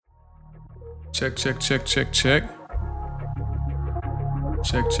Check, check, check, check, check.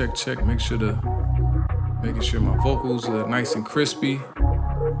 Check, check, check. Making sure my vocals are nice and crispy.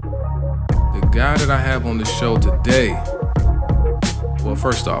 The guy that I have on the show today. Well,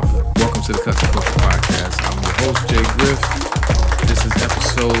 first off, welcome to the Custom Culture Podcast. I'm your host, Jay Griff. This is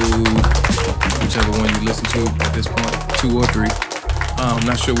episode, whichever one you listen to at this point, 2 or 3. I'm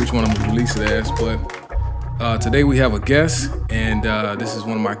not sure which one I'm going to release it as, but today we have a guest, and this is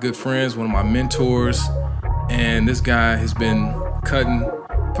one of my good friends, one of my mentors, and this guy has been cutting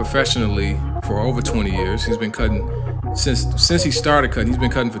professionally for over 20 years. He's been cutting since he started cutting. He's been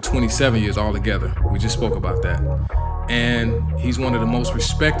cutting for 27 years altogether. We just spoke about that. And he's one of the most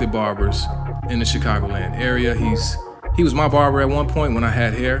respected barbers in the Chicagoland area. He was my barber at one point when I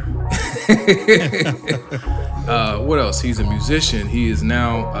had hair. What else? He's a musician. He is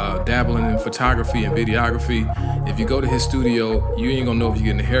now dabbling in photography and videography. If you go to his studio, you ain't gonna know if you're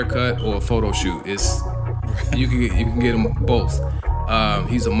getting a haircut or a photo shoot. You can get them both.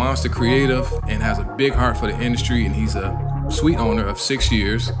 He's a monster creative and has a big heart for the industry, and he's a suite owner of 6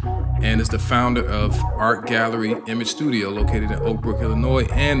 years, and is the founder of Art Gallery Image Studio located in Oak Brook, Illinois,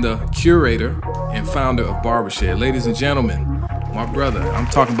 and the curator and founder of Barbershed. Ladies and gentlemen, my brother, I'm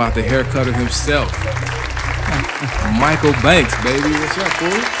talking about the hair cutter himself, Michael Banks, baby. What's up, fool?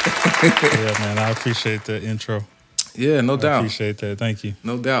 Yeah, man, I appreciate the intro. Yeah, no doubt. I appreciate that. Thank you.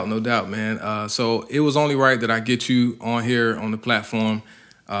 No doubt, man. So it was only right that I get you on here on the platform.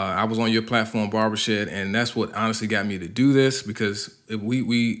 I was on your platform, Barbershed, and that's what honestly got me to do this, because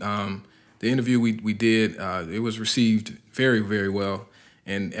the interview we did, it was received very, very well,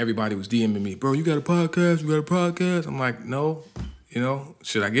 and everybody was DMing me, bro, you got a podcast? You got a podcast? I'm like, no,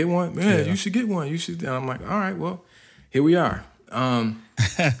 should I get one? Man, yeah. You should get one. You should. And I'm like, all right, well, here we are.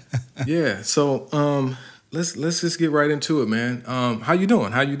 Yeah. So let's just get right into it, man. How you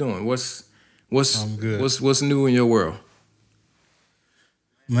doing? What's I'm good. What's new in your world?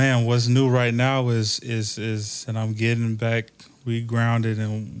 Man, what's new right now is that I'm getting back regrounded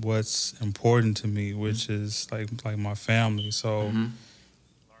in what's important to me, which is like my family. So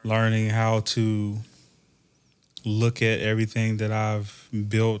learning how to look at everything that I've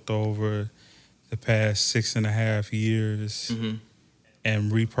built over the past 6.5 years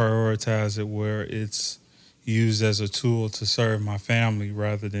and reprioritize it where it's used as a tool to serve my family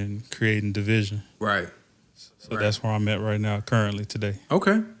rather than creating division. Right. So that's where I'm at right now, currently, today.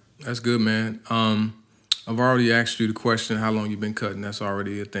 Okay. That's good, man. I've already asked you the question, how long you've been cutting. That's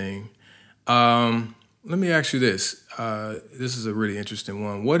already a thing. Let me ask you this. This is a really interesting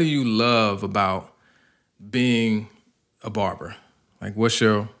one. What do you love about being a barber? Like,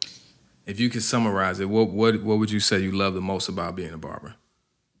 if you could summarize it, what would you say you love the most about being a barber?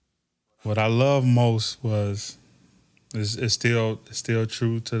 What I love most is still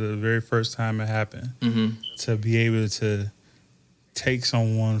true to the very first time it happened. To be able to take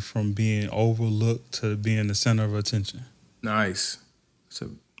someone from being overlooked to being the center of attention. Nice.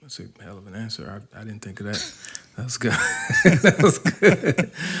 That's a hell of an answer. I didn't think of that. That was good. That was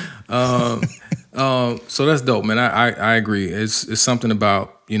good. So that's dope, man. I agree. It's something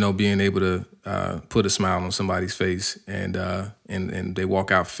about being able to put a smile on somebody's face, and they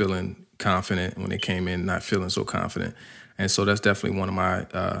walk out feeling confident when they came in not feeling so confident. And so that's definitely one of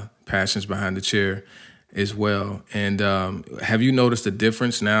my passions behind the chair as well. And have you noticed a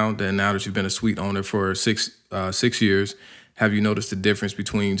difference now that you've been a suite owner for 6 years? Have you noticed the difference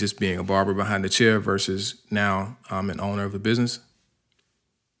between just being a barber behind the chair versus now an owner of a business?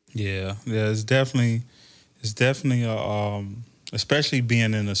 Yeah, it's definitely especially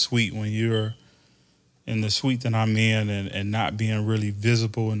being in a suite, when you're in the suite that I'm in and not being really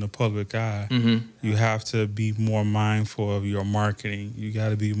visible in the public eye, you have to be more mindful of your marketing. You got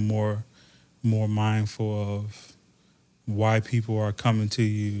to be more mindful of why people are coming to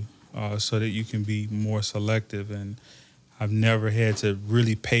you, so that you can be more selective. And I've never had to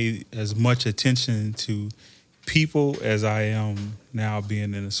really pay as much attention to people as I am now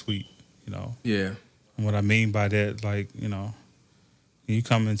being in a suite, Yeah. And what I mean by that, when you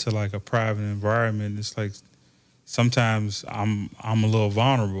come into like a private environment, it's like sometimes I'm a little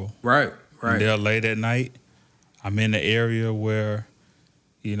vulnerable. Right. And they're late at night. I'm in the area where,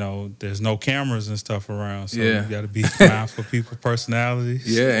 there's no cameras and stuff around. So you got to be mindful of people's personalities.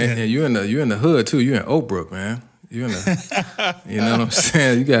 Yeah, and you're in the hood too. You're in Oak Brook, man. You're in the, you know what I'm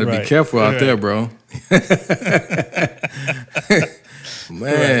saying? You got to be careful out there, bro.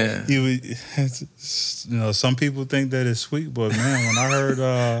 Man. Some people think that it's sweet, but man, when I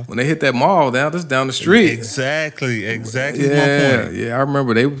heard when they hit that mall down the street. Exactly Yeah, my point. Yeah, I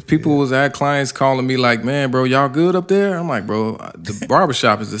remember people was at clients calling me like, man, bro, y'all good up there? I'm like, bro, the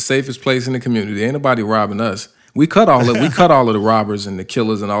barbershop is the safest place in the community. Ain't nobody robbing us. We cut all of the robbers and the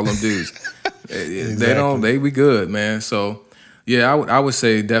killers and all them dudes. Exactly. We good, man. So yeah, I would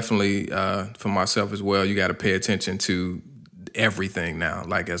say definitely for myself as well, you got to pay attention to everything now,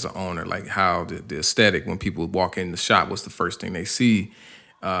 like as an owner, like how the aesthetic, when people walk in the shop, what's the first thing they see,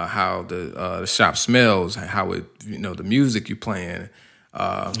 how the shop smells, how it, the music you playing,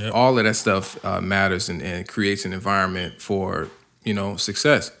 all of that stuff matters and creates an environment for,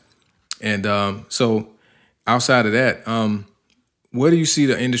 success. And so outside of that, where do you see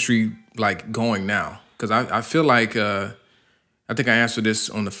the industry like going now? Because I feel like, I think I answered this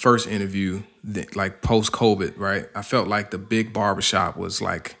on the first interview, like post-COVID, right? I felt like the big barbershop was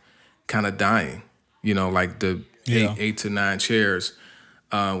like kind of dying, like the 8 to 9 chairs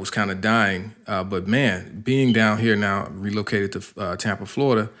was kind of dying. But man, being down here now, relocated to Tampa,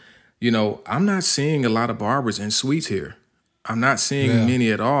 Florida, I'm not seeing a lot of barbers in suites here. I'm not seeing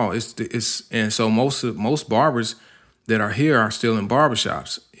many at all. And so most barbers that are here are still in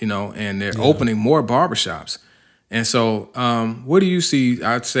barbershops, and they're opening more barbershops. And so, what do you see,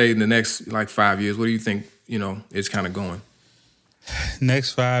 I'd say in the next like 5 years, what do you think, it's kind of going?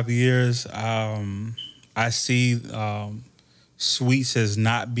 Next 5 years, I see suites as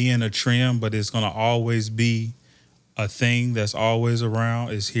not being a trend, but it's going to always be a thing that's always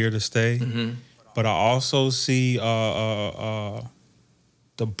around. It's here to stay. Mm-hmm. But I also see the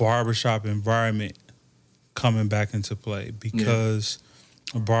barbershop environment coming back into play because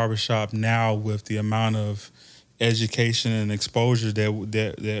a barbershop now, with the amount of education and exposure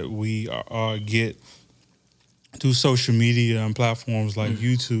that we get through social media and platforms like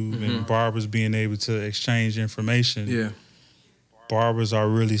YouTube, and barbers being able to exchange information, barbers are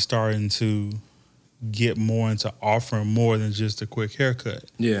really starting to get more into offering more than just a quick haircut.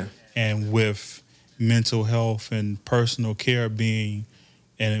 Yeah. And with mental health and personal care being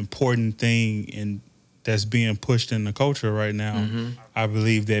an important thing that's being pushed in the culture right now, I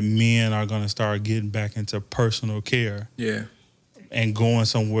believe that men are going to start getting back into personal care. Yeah. And going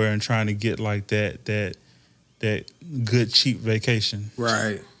somewhere and trying to get like that good cheap vacation.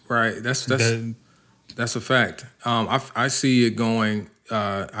 Right. That's a fact. I see it going.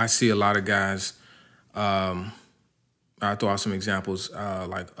 I see a lot of guys. I throw out some examples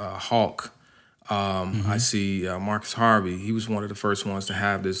like Hawk. I see Marcus Harvey. He was one of the first ones to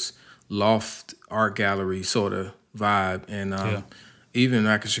have this loft art gallery sort of vibe. And even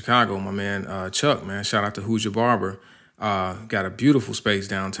back in Chicago, my man Chuck, man, shout out to Who's Your Barber, got a beautiful space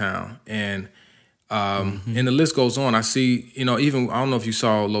downtown. And and the list goes on. I see, even, I don't know if you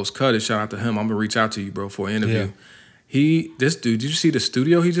saw Los Cuddy, shout out to him. I'm gonna reach out to you, bro, for an interview. This dude, did you see the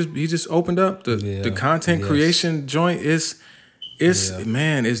studio he just opened up? The content creation joint is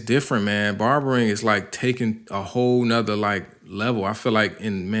man, it's different, man. Barbering is like taking a whole nother like level. I feel like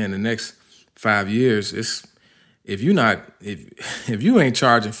in the next 5 years, if you ain't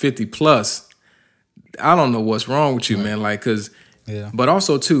charging 50 plus, I don't know what's wrong with you, man. Like, but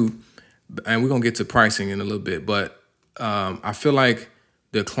also too, and we're gonna get to pricing in a little bit, but I feel like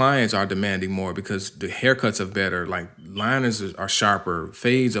the clients are demanding more because the haircuts are better. Like liners are sharper,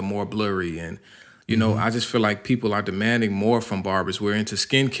 fades are more blurry, and I just feel like people are demanding more from barbers. We're into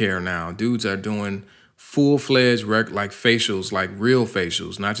skincare now. Dudes are doing full-fledged like facials, like real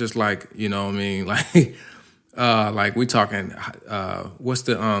facials, not just like, like we talking,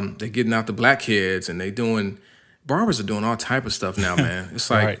 they're getting out the blackheads and barbers are doing all type of stuff now, man. It's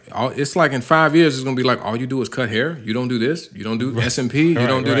like, it's like in 5 years, it's going to be like, all you do is cut hair. You don't do this. You don't do S&P. You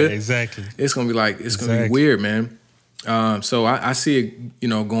don't do this. Exactly. It's going to be like, it's going to be weird, man. So I see it,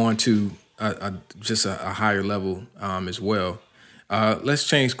 going to just a higher level as well. Let's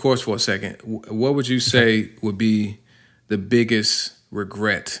change course for a second. What would you say would be the biggest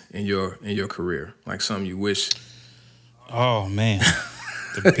regret in your career? Like something you wish? Oh man,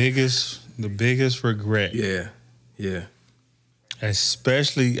 the biggest regret. Yeah.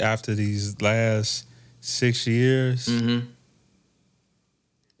 Especially after these last 6 years,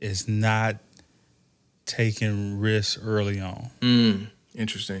 is not taking risks early on.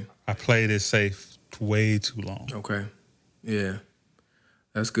 Interesting. I played it safe way too long. Okay. Yeah.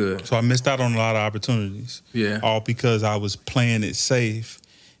 That's good. So I missed out on a lot of opportunities. Yeah. All because I was playing it safe,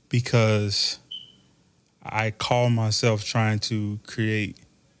 because I call myself trying to create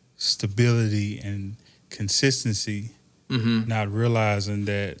stability and consistency, not realizing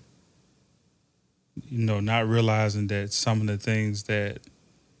that not realizing that some of the things that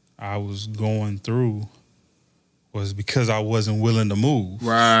I was going through was because I wasn't willing to move.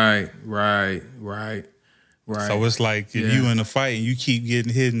 Right. So it's like if you in a fight and you keep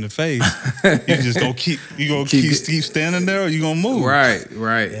getting hit in the face, you just gonna keep standing there, or you gonna move. Right.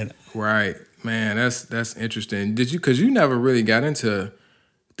 Man, that's interesting. Did you? Because you never really got into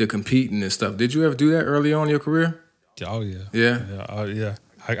the competing and stuff. Did you ever do that early on in your career? Oh yeah. Yeah.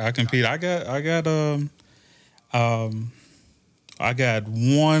 I compete. I got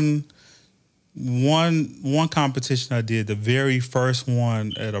one competition I did, the very first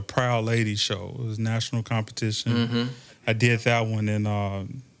one at a Proud Lady show. It was a national competition. Mm-hmm. I did that one in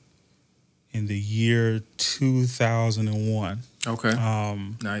the year 2001. Okay.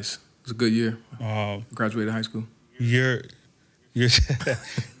 Nice. It was a good year. Graduated high school. Year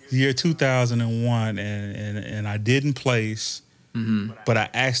 2001, and I didn't place, but I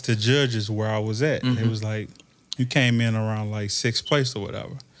asked the judges where I was at. It was like, you came in around like 6th place or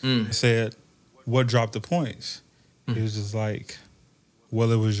whatever. I said, what dropped the points? It was just like,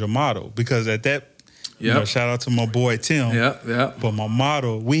 well, it was your model. Because at that, shout out to my boy Tim. Yeah. But my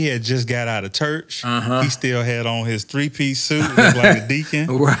model, we had just got out of church. He still had on his 3-piece suit, looked like a deacon.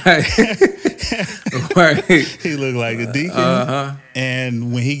 Right. He looked like a deacon.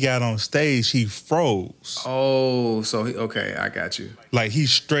 And when he got on stage, he froze. Oh, so okay, I got you. Like he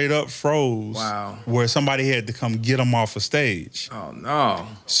straight up froze. Wow. Where somebody had to come get him off a stage. Oh no.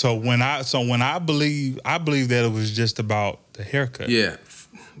 So when I believe that it was just about the haircut. Yeah.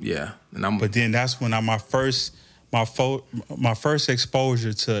 But then that's when my first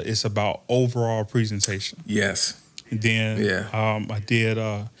exposure to it's about overall presentation. Yes. And then I did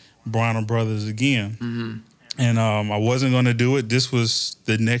Bronner Brothers again. And I wasn't going to do it. This was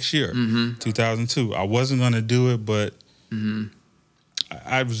the next year, 2002. I wasn't going to do it, but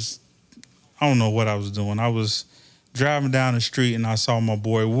I don't know what I was doing. I was driving down the street and I saw my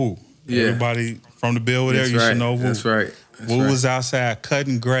boy Woo. Yeah. Everybody from the Belvedere, you should know Woo. That's right. Woo was outside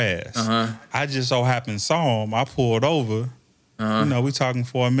cutting grass. I just so happened saw him. I pulled over. We talking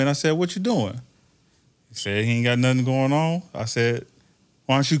for a minute. I said, what you doing? He said, he ain't got nothing going on. I said,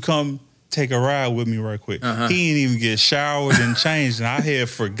 why don't you come take a ride with me right quick? He didn't even get showered and changed, and I had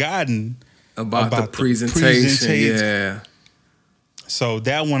forgotten about the presentation. Yeah. So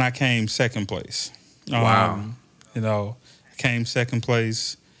that one I came second place. Wow. I came second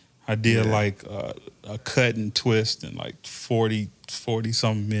place. I did like a cut and twist in like 40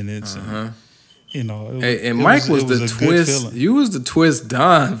 something minutes. And, Mike was the twist. You was the twist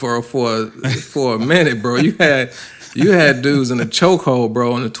don for a minute, bro. You had dudes in the chokehold,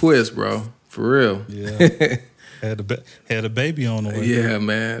 bro, on the twist, bro. For real. Yeah. Had a baby on the way. Yeah,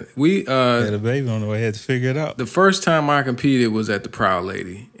 man. Had a baby on the way. Had to figure it out. The first time I competed was at the Proud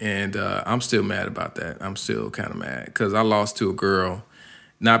Lady, and I'm still mad about that. I'm still kind of mad because I lost to a girl.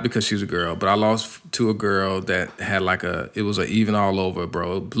 Not because she was a girl, but I lost to a girl that had it was an even all over,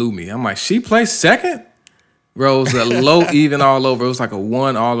 bro. It blew me. I'm like, she placed second? Bro, it was a low even all over. It was like a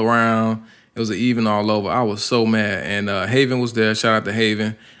 1 all around. It was an even all over. I was so mad. And Haven was there. Shout out to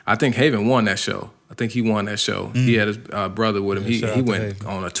Haven. I think Haven won that show. I think he won that show. He had his brother with him. He went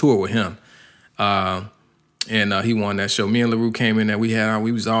on a tour with him. And he won that show. Me and LaRue came in there.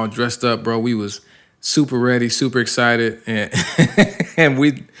 We was all dressed up, bro. We was super ready, super excited, and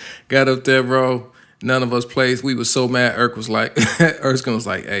we got up there, bro. None of us placed. We was so mad. Erskine was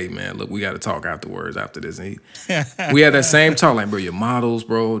like, hey, man, look, we got to talk afterwards after this. And we had that same talk, like, bro, your models,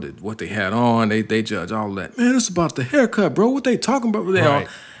 bro, what they had on, they judge all of that. Man, it's about the haircut, bro. What they talking about? Right.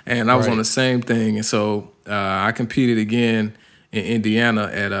 And I was on the same thing. And so I competed again in Indiana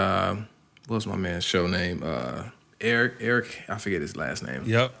at, what's my man's show name? Eric, I forget his last name.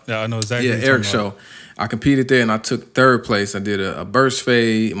 Yep, yeah, I know exactly. Yeah, Eric's show. I competed there and I took 3rd place. I did a burst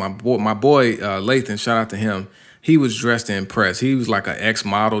fade. My boy Lathan, shout out to him. He was dressed to impress. He was like an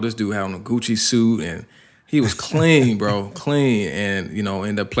ex-model. This dude had on a Gucci suit and he was clean, bro, clean. And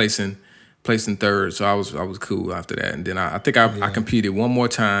ended up placing 3rd. So I was cool after that. And then I think I competed one more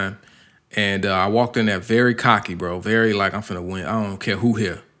time, and I walked in there very cocky, bro, very like I'm finna win. I don't care who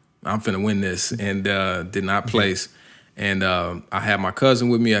here. I'm finna win this, and did not place. And I had my cousin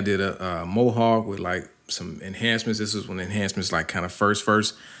with me. I did a mohawk with like some enhancements. This was when enhancements like kind of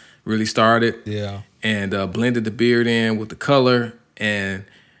first really started. Yeah. And blended the beard in with the color. And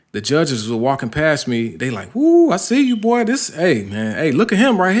the judges were walking past me. They like, woo, I see you, boy. Hey, man, hey, look at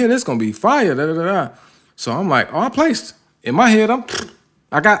him right here. This gonna be fire. Da, da, da, da. So I'm like, I placed. In my head,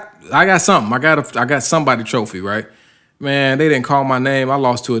 I got something. I got somebody trophy, right? Man, they didn't call my name. I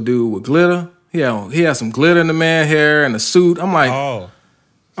lost to a dude with glitter. He had some glitter in the man hair and a suit. I'm like,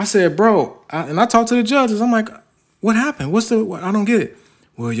 I said, bro, and I talked to the judges. I'm like, what happened? I don't get it.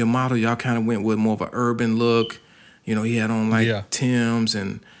 Well, your model, y'all kind of went with more of an urban look. You know, he had on like Timbs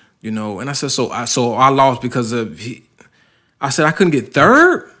and, you know, and I said, so I lost because I said, I couldn't get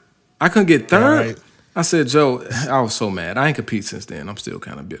third. Right. I said, Joe, I was so mad. I ain't compete since then. I'm still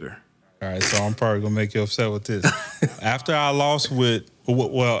kind of bitter. All right, so I'm probably gonna make you upset with this. After I lost I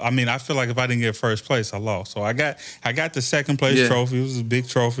feel like if I didn't get first place, I lost. So I got the second place trophy. It was a big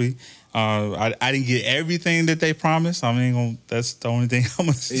trophy. I didn't get everything that they promised. That's the only thing I'm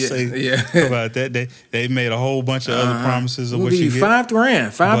gonna say about that. They made a whole bunch of other promises of what you get. $5,000,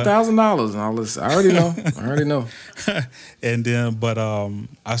 $5,000 and all this. I already know. And then,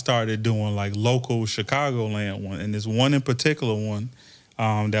 I started doing like local Chicagoland one, and this one in particular one.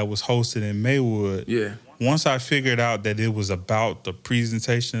 That was hosted in Maywood. Yeah. Once I figured out that it was about the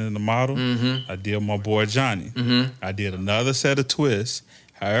presentation and the model, I did my boy Johnny. I did another set of twists.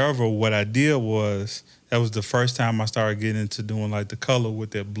 However, what I did was, that was the first time I started getting into doing like the color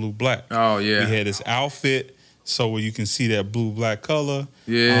with that blue-black. Oh, yeah. He had his outfit, so where you can see that blue-black color.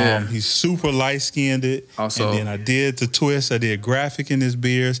 Yeah. He's super light-skinned. Also. And then I did the twist. I did graphic in his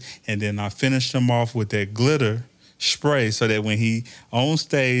beards. And then I finished him off with that glitter spray, so that when he on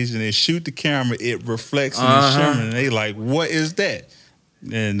stage and they shoot the camera, it reflects in the shimmer, and they like, what is that?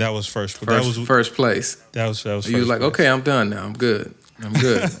 And that was first place. That was first you was like, okay, I'm done now. I'm good.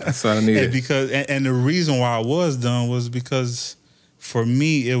 That's what I needed. And the reason why I was done was because for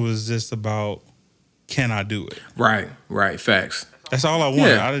me it was just about, can I do it? Right. Facts. That's all I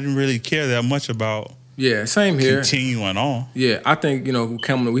wanted. I didn't really care that much about same here. Continuing on. Yeah, I think, you know,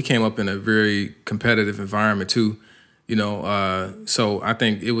 we came up in a very competitive environment too. You know, so I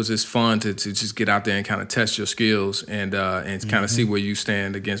think it was just fun to just get out there and kind of test your skills and kind of see where you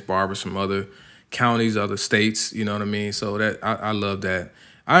stand against barbers from other counties, other states. You know what I mean? So that I love that.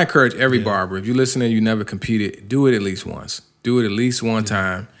 I encourage every barber, if you're listening, you never competed, do it at least once. Do it at least one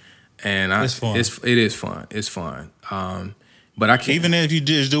time, and it's fun. It is fun. It's fun. But I can't. Even if you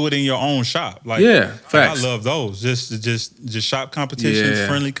just do it in your own shop, facts. I love those. Just shop competitions,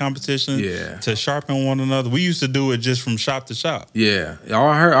 friendly competitions, to sharpen one another. We used to do it just from shop to shop. Yeah,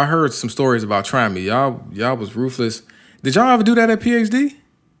 I heard some stories about trying me. Y'all was ruthless. Did y'all ever do that at PhD?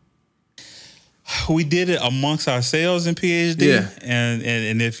 We did it amongst ourselves in PhD.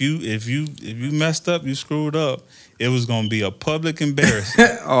 And if you messed up, you screwed up, it was gonna be a public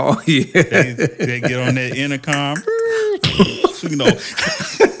embarrassment. Oh yeah. They get on that intercom. You know.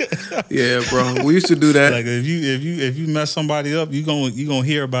 Yeah, bro. We used to do that. Like if you mess somebody up, you gonna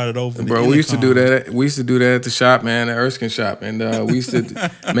hear about it over. Bro, we used to do that. We used to do that at the shop, man, the Erskine shop, and we used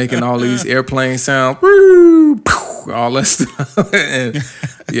to making all these airplane sounds, all that stuff. And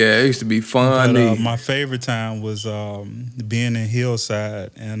yeah, it used to be fun. But, my favorite time was being in Hillside,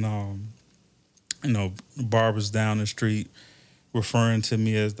 and you know, barbers down the street referring to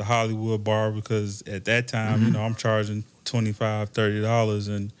me as the Hollywood barber, because at that time, you know, I'm charging $25, $30,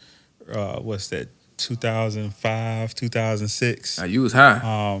 and what's that? 2005, 2006. You was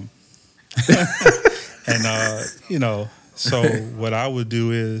high. And you know, so what I would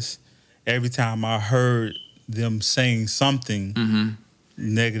do is every time I heard them saying something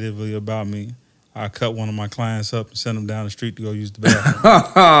negatively about me, I cut one of my clients up and send them down the street to go use the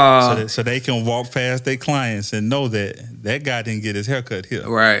bathroom, so they can walk past their clients and know that guy didn't get his haircut here.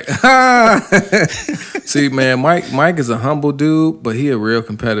 Right. See, man, Mike is a humble dude, but he a real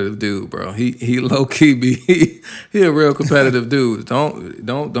competitive dude, bro. He low key he a real competitive dude.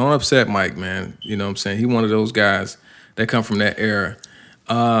 Don't upset Mike, man. You know what I'm saying? He one of those guys that come from that era.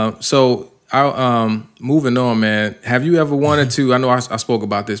 So moving on, man. Have you ever wanted to? I know I spoke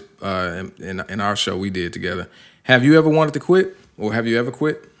about this in our show we did together. Have you ever wanted to quit, or have you ever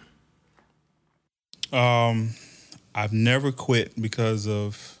quit? I've never quit because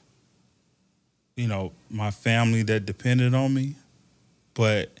of, you know, my family that depended on me.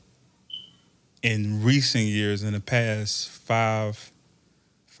 But in recent years, in the past 5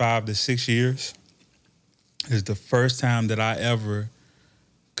 to 6 years, is the first time that I ever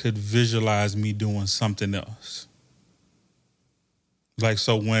could visualize me doing something else. Like,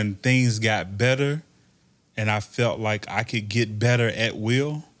 so when things got better and I felt like I could get better at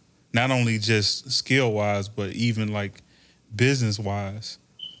will, not only just skill-wise, but even like business-wise,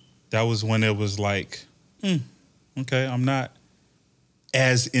 that was when it was like, okay, I'm not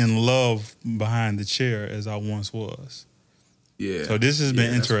as in love behind the chair as I once was. Yeah. So this has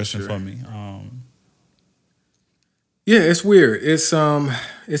been interesting for me. Yeah, it's weird. It's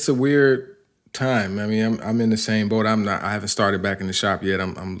a weird time. I mean, I'm in the same boat. I haven't started back in the shop yet.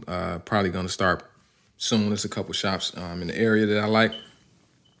 I'm probably going to start soon. There's a couple shops in the area that I like.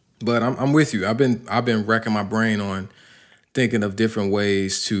 But I'm with you. I've been wrecking my brain on thinking of different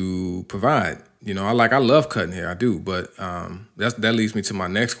ways to provide. I love cutting hair. I do, but that leads me to my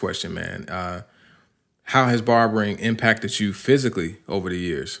next question, man. How has barbering impacted you physically over the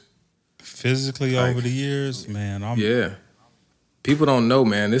years? Physically over the years, man. Yeah. People don't know,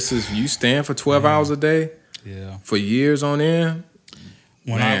 man. This is you stand for 12 hours a day. Yeah. For years on end.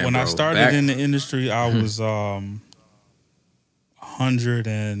 When I started in the industry, I was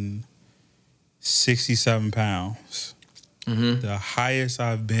 167 pounds. Mm-hmm. The highest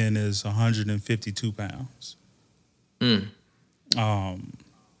I've been is 152 pounds.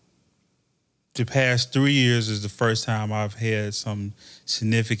 The past 3 years is the first time I've had some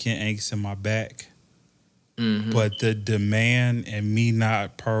significant angst in my back. Mm-hmm. But the demand and me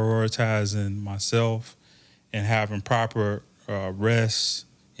not prioritizing myself and having proper rest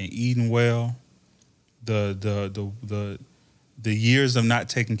and eating well, the years of not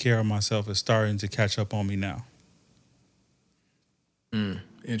taking care of myself is starting to catch up on me now.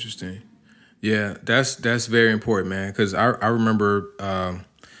 Interesting. Yeah, that's very important, man. Because I remember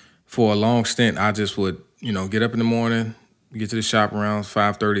for a long stint, I just would get up in the morning, get to the shop around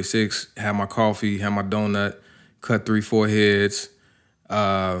 5:36, have my coffee, have my donut, cut 3-4 heads,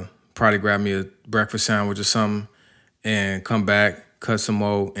 probably grab me a breakfast sandwich or something, and come back, cut some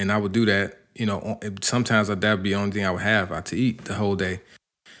more, and I would do that. Sometimes that would be the only thing I would have to eat the whole day.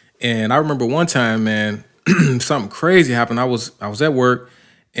 And I remember one time, man, something crazy happened. I was at work,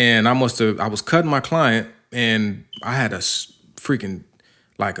 and I was cutting my client, and I had a freaking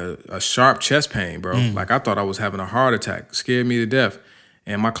like a sharp chest pain, bro. Like I thought I was having a heart attack. Scared me to death.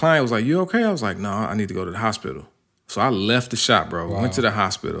 And my client was like, "You okay?" I was like, "No, I need to go to the hospital." So I left the shop, bro. Wow. Went to the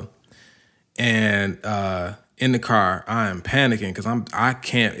hospital, and in the car, I am panicking because I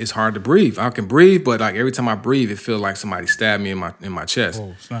can't. It's hard to breathe. I can breathe, but like every time I breathe, it feels like somebody stabbed me in my chest.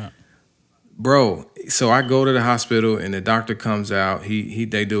 Oh, snap. Bro, so I go to the hospital and the doctor comes out.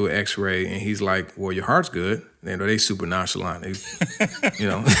 They do an X-ray and he's like, "Well, your heart's good." They super nonchalant. It's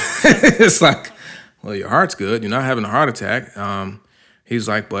like, "Well, your heart's good. You're not having a heart attack." He's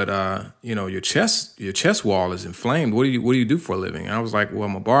like, "But your chest wall is inflamed. What do you do for a living?" And I was like, "Well,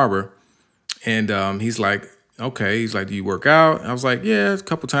 I'm a barber." And he's like, "Okay." He's like, "Do you work out?" I was like, "Yeah, a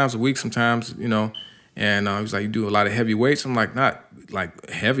couple times a week sometimes, And he was like, "You do a lot of heavy weights?" I'm like, "Not like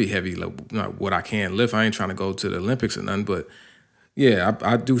heavy, like, not what I can lift. I ain't trying to go to the Olympics or nothing, but yeah,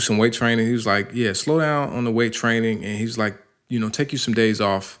 I do some weight training." He was like, "Yeah, slow down on the weight training." And he's like, "Take you some days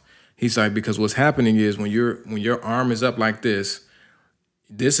off." He's like, "Because what's happening is when your arm is up like this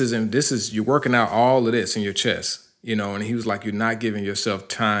is you're working out all of this in your chest, And he was like, "You're not giving yourself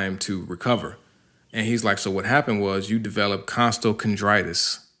time to recover." And he's like, "So what happened was you developed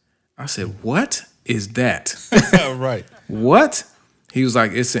costochondritis." I said, "What is that?" Right. What? He was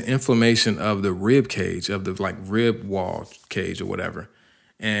like, "It's an inflammation of the rib cage, of the like rib wall cage or whatever."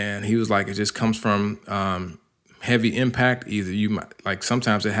 And he was like, "It just comes from heavy impact. Either you might, like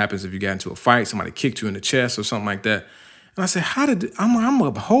sometimes it happens if you got into a fight, somebody kicked you in the chest or something like that." And I said, I'm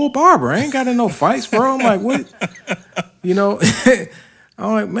a whole barber. I ain't got in no fights, bro. I'm like, what?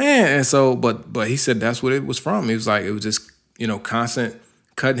 I'm like, man. And so, but he said that's what it was from. He was like, it was just, constant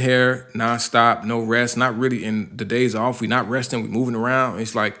cutting hair, nonstop, no rest, not really in the days off. We not resting, we moving around.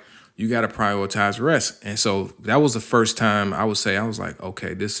 It's like, you got to prioritize rest. And so that was the first time I would say, I was like,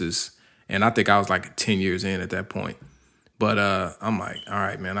 okay, and I think I was like 10 years in at that point. But I'm like, all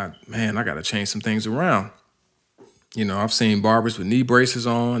right, man, I got to change some things around. I've seen barbers with knee braces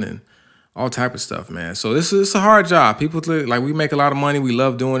on and all type of stuff, man. So it's a hard job. People like we make a lot of money. We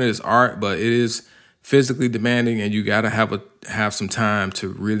love doing it. It's art, but it is physically demanding, and you got to have some time to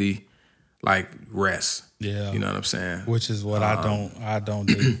really like rest. Yeah, you know what I'm saying. Which is what I don't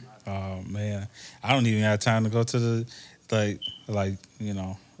do. Man, I don't even have time to go to the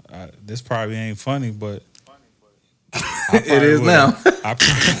this probably ain't funny, but. It is now. I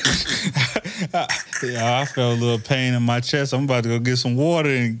felt a little pain in my chest. I'm about to go get some water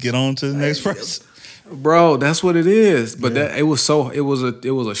and get on to the next person. Bro, that's what it is. But it was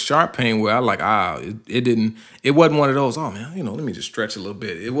a sharp pain where I like it wasn't one of those, oh man, let me just stretch a little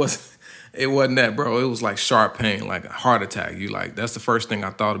bit. It wasn't that, bro. It was like sharp pain, like a heart attack. That's the first thing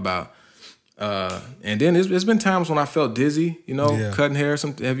I thought about. And then it's been times when I felt dizzy, cutting hair.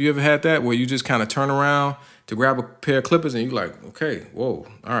 Have you ever had that where you just kind of turn around to grab a pair of clippers and you like, okay, whoa,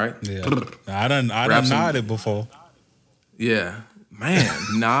 all right. Yeah. I done nodded before. Yeah. Man,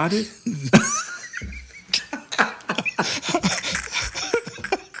 nodded?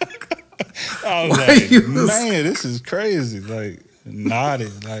 I was like, man, this is crazy. Like,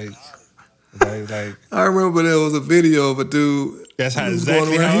 nodded. Like, Like I remember there was a video of a dude. that's how He was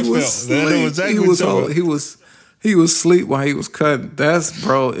exactly going around. how He it was felt. I know asleep. exactly He what was you're talking whole, about. he was asleep while he was cutting.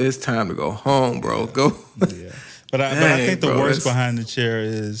 Bro. It's time to go home, bro. Go. Yeah, but I Dang, think the bro, worst that's- behind the chair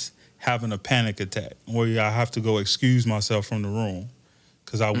is having a panic attack where I have to go excuse myself from the room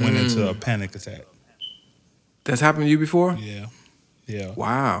because I went into a panic attack. That's happened to you before? Yeah, yeah.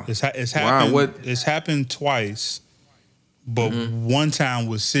 Wow. It's Wow. happened. What? It's happened twice, but one time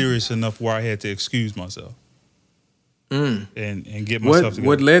was serious enough where I had to excuse myself and get myself together.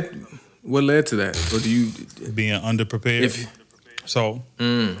 What led to that? Or do you? Being underprepared. So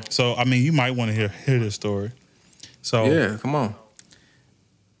I mean, you might want to hear this story. So Yeah, come on.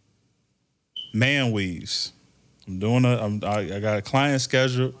 man weaves. I got a client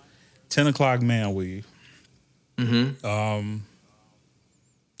scheduled 10 o'clock man weave. 10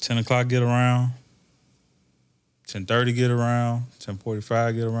 o'clock get around. 10:30 get around.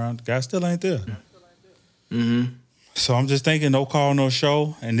 10:45 get around. The guy still ain't there. So I'm just thinking, no call, no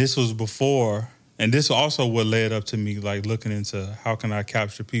show. And this was before, and this also what led up to me like looking into how can I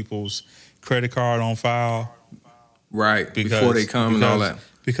capture people's credit card on file. Right, before they come and all that.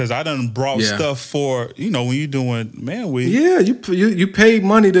 Because I done brought stuff for, when you're doing man weave. Yeah, you pay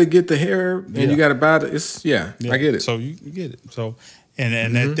money to get the hair, and you got to buy the. I get it. So you get it. So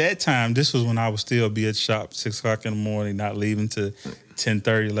and at that time, this was when I would still be at shop 6 o'clock in the morning, not leaving to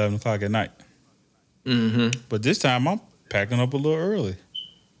 10:30, 11 o'clock at night. But this time I'm packing up a little early.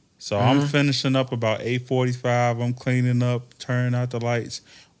 So I'm finishing up about 8:45. I'm cleaning up, turning out the lights,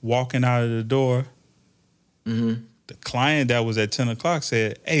 walking out of the door. The client that was at 10 o'clock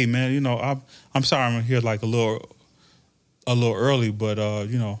said, "Hey man, I'm sorry I'm here like a little early, but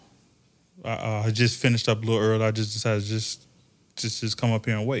I just finished up a little early. I just decided just come up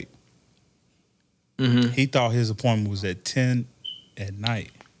here and wait." He thought his appointment was at 10 at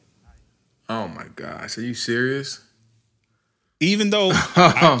night. Oh my gosh, are you serious? Even though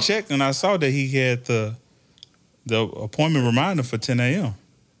I checked and I saw that he had the appointment reminder for 10 a.m.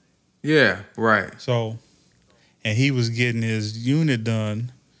 Yeah, right. So, and he was getting his unit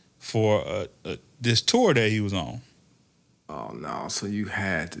done for this tour that he was on. Oh no! So you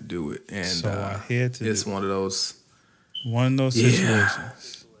had to do it, and So I had to. It's one of those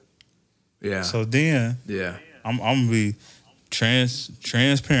situations. Yeah. So then, I'm gonna be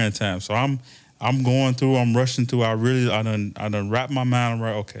transparent time. So I'm going through. I'm rushing through. I done wrapped my mind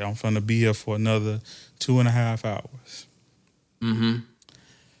around. Okay, I'm gonna be here for another 2.5 hours.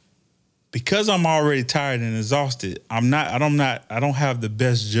 Because I'm already tired and exhausted, I don't have the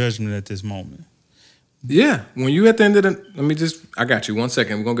best judgment at this moment. Yeah. When you at the end of the, I got you. 1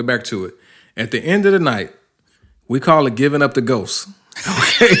 second. We're going to get back to it. At the end of the night, we call it giving up the ghost.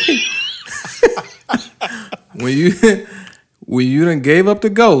 Okay. when you done gave up the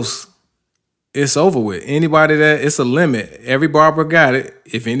ghost, it's over with. Anybody it's a limit. Every barber got it.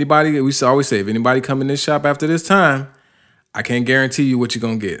 If anybody, we always say, if anybody come in this shop after this time, I can't guarantee you what you're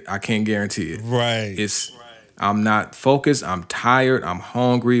going to get. I can't guarantee it. Right. I'm not focused. I'm tired. I'm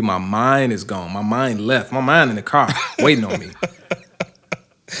hungry. My mind is gone. My mind left. My mind in the car waiting on me.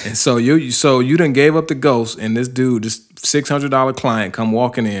 And so you done gave up the ghost, and this dude, this $600 client come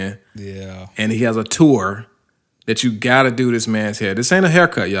walking in. Yeah. And he has a tour that you got to do this man's hair. This ain't a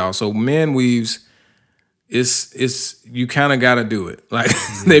haircut, y'all. So man weaves, it's you kind of got to do it. Like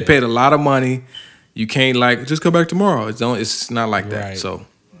they paid a lot of money. You can't just come back tomorrow. It's not like that. Right. So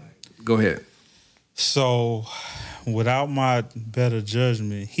go ahead. So without my better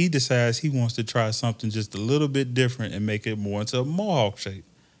judgment, he decides he wants to try something just a little bit different and make it more into a mohawk shape.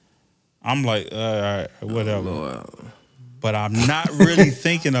 I'm like, all right, whatever. Oh, but I'm not really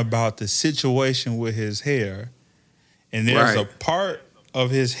thinking about the situation with his hair. And there's a part of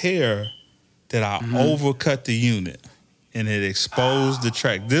his hair that I overcut the unit. And it exposed the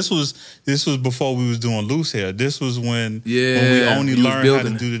track. This was before we was doing loose hair. This was when we only learned how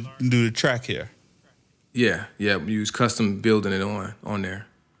to do the track hair. Yeah. We was custom building it on there.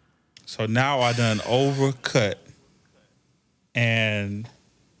 So now I done overcut, and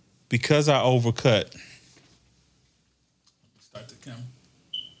because I overcut, start the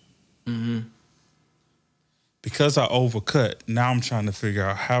camera. Because I overcut, now I'm trying to figure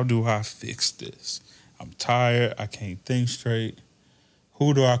out how do I fix this. I'm tired. I can't think straight.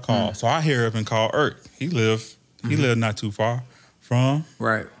 Who do I call? So I hear up and call Irk. He lived not too far from.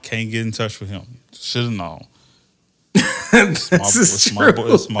 Right. Can't get in touch with him. Should have known. It's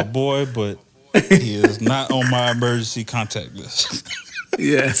my boy, but he is not on my emergency contact list.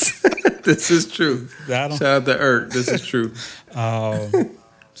 Yes, this is true. Shout out to Irk. This is true.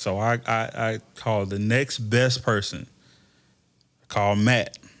 So I called the next best person. I called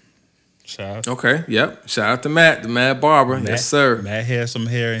Matt. Shout out. Okay, yep. Shout out to Matt, the Mad Barber. Yes, sir. Matt had some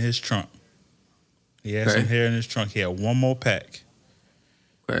hair in his trunk. He had some hair in his trunk. He had one more pack.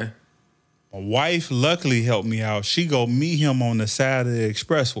 Okay. My wife luckily helped me out. She go meet him on the side of the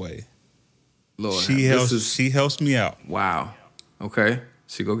expressway. Lord, she helps me out. Wow. Okay.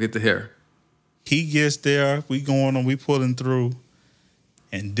 She go get the hair. He gets there. We pulling through,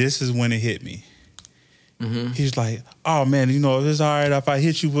 and this is when it hit me. Mm-hmm. He's like, "Oh man, if it's all right if I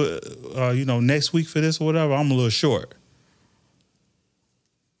hit you with, next week for this or whatever. I'm a little short."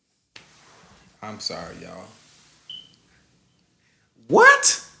 I'm sorry, y'all.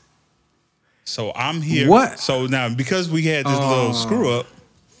 What? So I'm here. What? So now because we had this little screw up,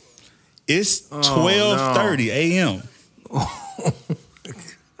 it's 12:30 a.m.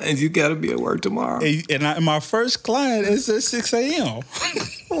 And you got to be at work tomorrow. And my first client is at 6 a.m.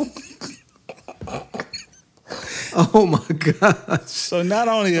 Oh my gosh. So not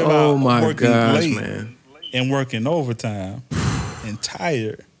only am I working late and working overtime and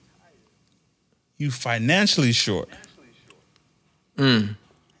tired, you financially short. And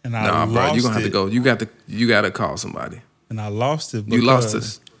I lost bro, you're gonna have it. to go. You gotta call somebody. And I lost it because you lost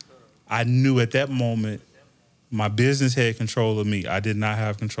it. I knew at that moment my business had control of me. I did not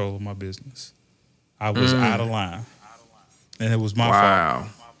have control of my business. I was out of line. And it was my fault.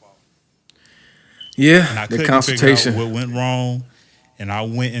 Yeah, and I the couldn't consultation. figure out what went wrong. And I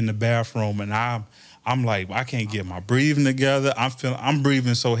went in the bathroom and I'm like, I can't get my breathing together. I'm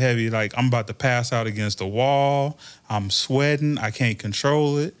breathing so heavy, like I'm about to pass out against the wall. I'm sweating. I can't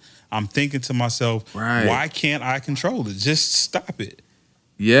control it. I'm thinking to myself, why can't I control it? Just stop it.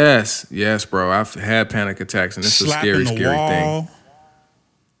 Yes, bro. I've had panic attacks, and it's a scary thing.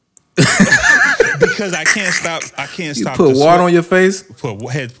 Because I can't stop. You put water on your face?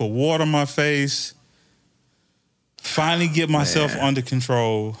 Had to put water on my face. Finally get myself under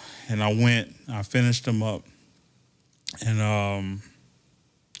control, and I finished him up, and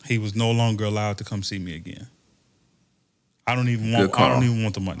he was no longer allowed to come see me again. I don't even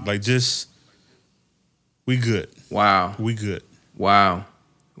want the money. Like, just, we good. Wow. We good. Wow.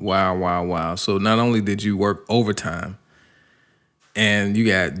 So not only did you work overtime, and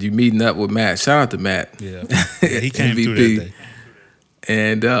you meeting up with Matt. Shout out to Matt. Yeah, he came through that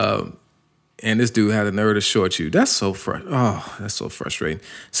day. And this dude had the nerve to short you. That's so frustrating.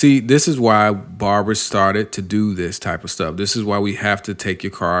 See, this is why barbers started to do this type of stuff. This is why we have to take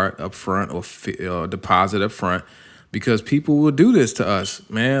your card up front or deposit up front, because people will do this to us,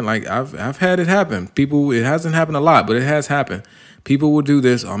 man. Like I've had it happen. It hasn't happened a lot, but it has happened. People will do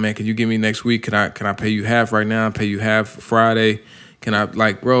this. Oh man, can you give me next week? Can I pay you half right now? Pay you half Friday? Can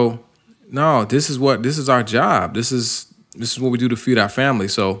I, bro? No, this is our job. This is what we do to feed our family.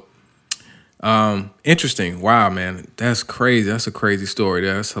 So, interesting. Wow, man, that's crazy. That's a crazy story.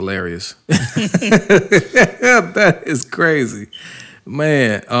 That's hilarious. That is crazy,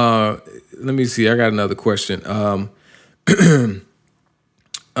 man. Let me see. I got another question.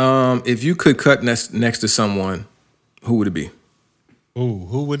 If you could cut next to someone, who would it be? Ooh,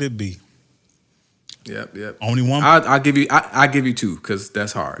 who would it be? Yep. Only one. I'll give you two, because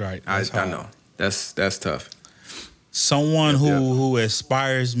that's hard. Right. I know that's tough. Someone who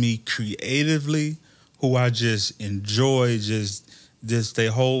inspires me creatively, who I just enjoy, just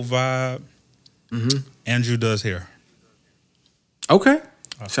their whole vibe. Mm-hmm. Andrew does hair. Okay.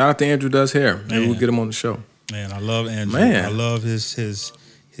 Shout out to Andrew does hair. Maybe we'll get him on the show. Man, I love Andrew. Man. I love his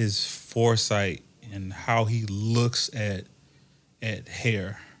foresight and how he looks at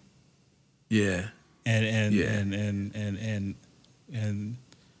hair. Yeah. And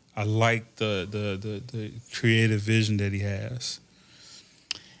I like the creative vision that he has.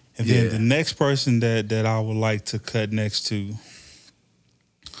 And then the next person that I would like to cut next to,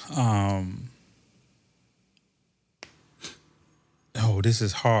 this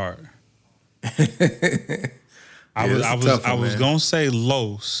is hard. I was gonna say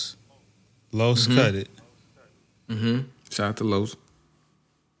Los. Los cut it. Mm-hmm. Shout out to Los.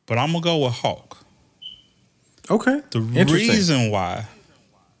 But I'm gonna go with Hawk. Okay. The reason why,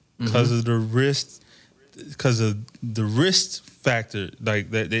 because of the wrist factor, like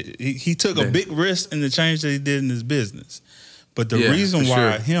that he took a big risk in the change that he did in his business. But the reason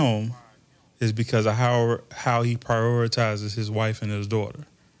why him is because of how he prioritizes his wife and his daughter.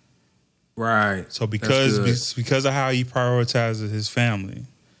 Right. So because of how he prioritizes his family,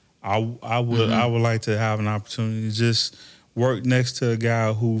 I would like to have an opportunity to just work next to a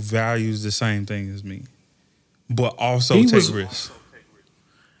guy who values the same thing as me, but also take risks.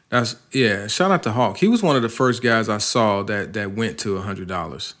 Shout out to Hawk. He was one of the first guys I saw that went to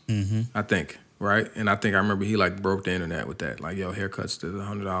 $100. I think right? And I think I remember he like broke the internet with that. Like, yo, haircuts to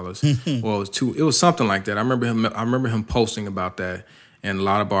 $100. Well, it was something like that. I remember him posting about that, and a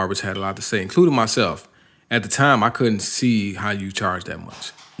lot of barbers had a lot to say, including myself. At the time, I couldn't see how you charge that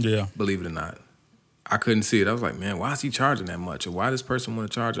much. Yeah. Believe it or not. I couldn't see it. I was like, man, why is he charging that much? Or why does this person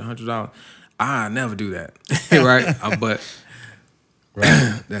want to charge $100? I never do that, right? But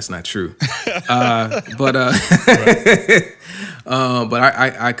that's not true. But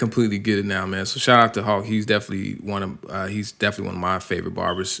I completely get it now, man. So shout out to Hawk. He's definitely one of my favorite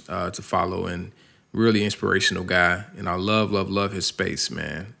barbers to follow, and really inspirational guy. And I love his space,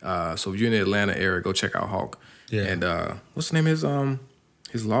 man. So if you're in the Atlanta area, go check out Hawk. Yeah. And what's the name of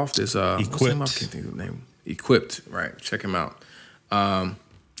his loft is Equipped. What's the name? I can't think of the name. Equipped, right? Check him out.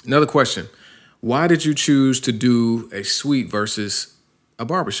 Another question: why did you choose to do a suite versus a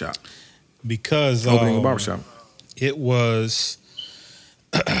barbershop? Because opening a barbershop. It was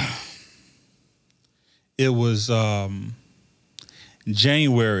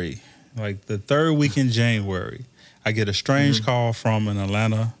January, like the third week in January. I get a strange call from an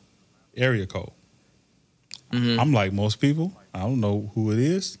Atlanta area code. I'm like most people. I don't know who it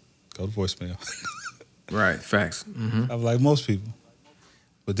is. Go to voicemail. Right, facts. I'm like most people.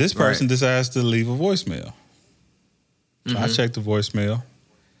 But this person decides to leave a voicemail. So I checked the voicemail,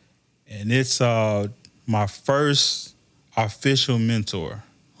 and it's my first official mentor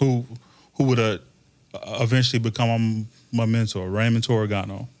who would eventually become my mentor, Raymond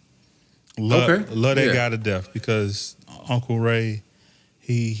Torregano. Love that guy to death, because Uncle Ray,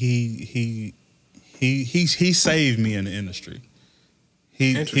 he saved me in the industry.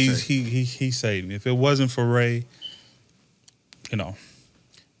 He saved me. If it wasn't for Ray,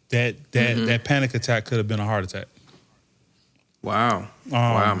 that panic attack could have been a heart attack. Wow.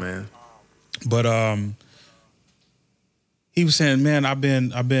 Wow, man. But he was saying, man, I've been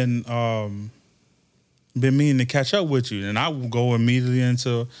meaning to catch up with you. And I would go immediately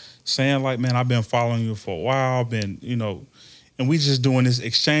into saying, like, man, I've been following you for a while, and we just doing this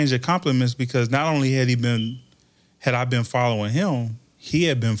exchange of compliments, because not only had I been following him, he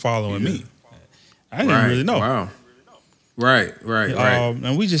had been following me. I didn't really know. Wow. Right.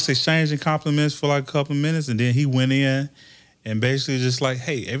 And we just exchanging compliments for like a couple of minutes, and then he went in and basically just like,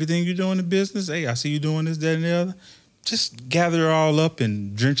 hey, everything you're doing in business, hey, I see you doing this, that, and the other. Just gather it all up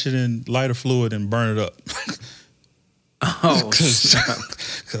and drench it in lighter fluid and burn it up.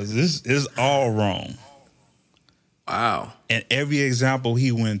 Because this is all wrong. Wow. And every example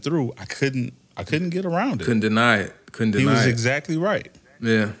he went through, I couldn't get around it. Couldn't deny it. He was exactly right.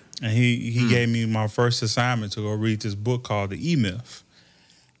 Yeah. And he gave me my first assignment to go read this book called The E-Myth.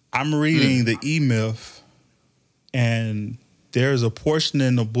 I'm reading The E-Myth, and there's a portion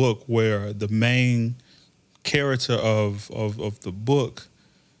in the book where the main character of the book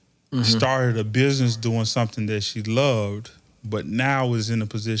started a business doing something that she loved, but now is in a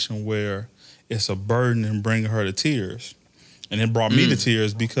position where it's a burden and bringing her to tears. And it brought me to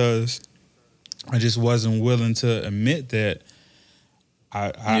tears, because I just wasn't willing to admit that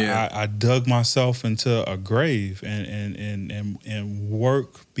I dug myself into a grave, and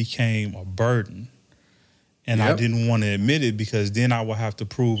work became a burden. And I didn't want to admit it, because then I would have to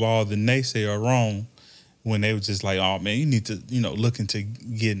prove all the naysayer wrong, when they were just like, oh man, you need to, look into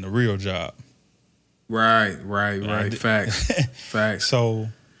getting a real job. Right. Facts. So,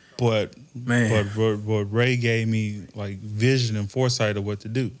 but Ray gave me like vision and foresight of what to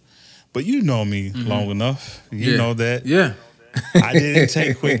do. But you know me long enough. You know that. Yeah. I didn't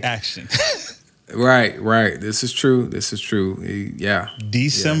take quick action. Right. This is true. Yeah.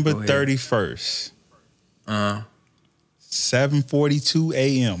 December 31st. 7:42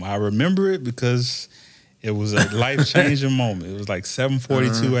 a.m. I remember it because it was a life-changing moment. It was like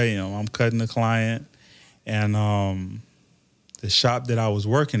 7:42 a.m. I'm cutting a client, and the shop that I was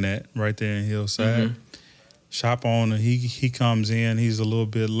working at right there in Hillside, shop owner, he comes in, he's a little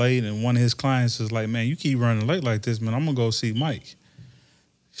bit late, and one of his clients is like, man, you keep running late like this, man, I'm going to go see Mike.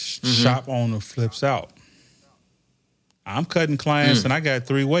 Shop owner flips out. I'm cutting clients, and I got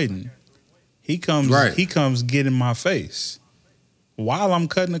 3 waiting. He comes get in my face while I'm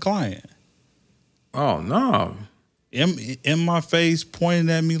cutting the client. Oh, no. In my face, pointing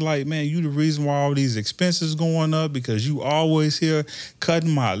at me like, man, you the reason why all these expenses going up, because you always here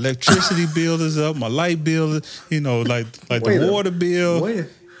cutting my electricity bill is up, my light bill is, like the water bill.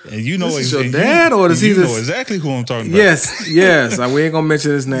 And this is your dad, or does he know exactly who I'm talking about? Yes. We ain't gonna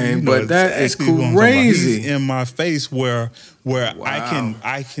mention his name, but that exactly is crazy. He's in my face where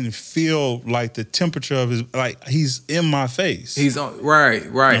I can feel like the temperature of his, like he's in my face. He's on right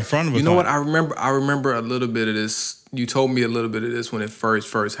in front of me. You know what? I remember a little bit of this You told me a little bit of this when it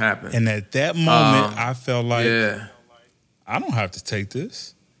first happened. And at that moment, I felt like, I don't have to take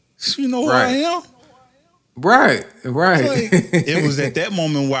this. You know who I am? Right. Like, it was at that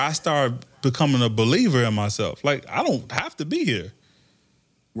moment where I started becoming a believer in myself. Like, I don't have to be here.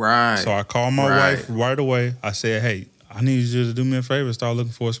 Right. So I called my wife right away. I said, hey, I need you to do me a favor and start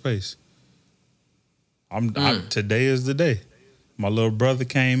looking for a space. Today is the day. My little brother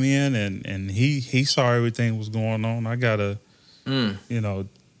came in and he saw everything was going on. I gotta,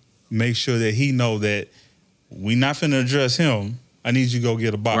 make sure that he know that we not finna address him. I need you to go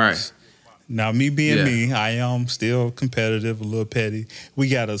get a box. Right. Now, me being me, I am still competitive, a little petty. We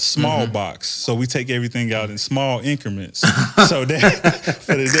got a small box, so we take everything out in small increments. So that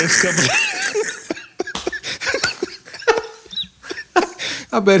for the next couple.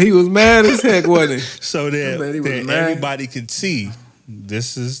 I bet he was mad as heck, wasn't he? So that everybody could see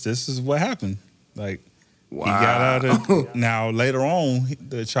this is what happened. Like, he got out of. Now later on,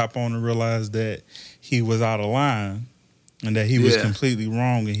 the shop owner realized that he was out of line. And that he was completely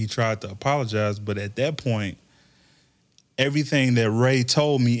wrong, and he tried to apologize. But at that point, everything that Ray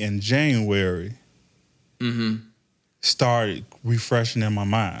told me in January started refreshing in my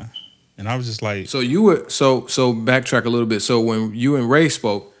mind, and I was just like, "So you were so backtrack a little bit. So when you and Ray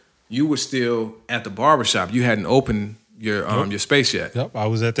spoke, you were still at the barbershop. You hadn't opened your space yet. Yep, I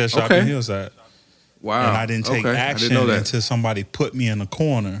was at that shop in Hillside. Wow, and I didn't take action until somebody put me in a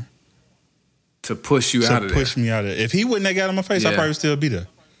corner." To push you out of there. Push me out of there. If he wouldn't have got in my face, I'd probably still be there.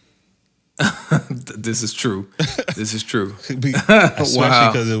 This is true. Especially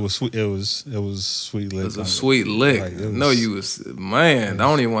because it was sweet. It was sweet lick. It was a sweet lick. Like, you was, man, I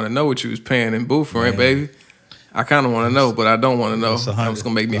don't even want to know what you was paying in booth for it, baby. I kind of want to know, but I don't want to know. It's going to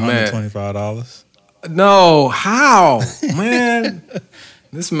make me mad. $125. No, how? Man.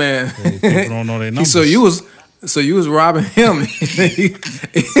 This man. Yeah, people don't know their numbers. So you was robbing him.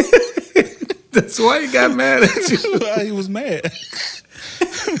 That's why he got mad at you. That's why he was mad.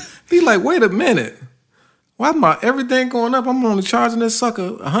 He like, wait a minute. Why my everything going up? I'm only charging this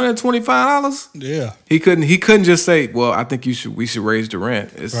sucker $125. Yeah. He couldn't just say, well, I think we should raise the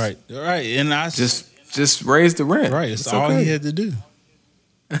rent. It's right. And I just raise the rent. Right. It's all he had to do.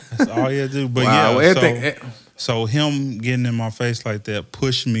 That's all he had to do. But so him getting in my face like that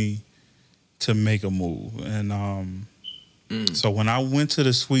pushed me to make a move. And so when I went to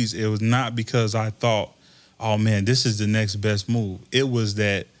the suites, it was not because I thought, oh man, this is the next best move. It was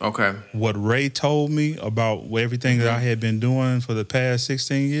that what Ray told me about everything that I had been doing for the past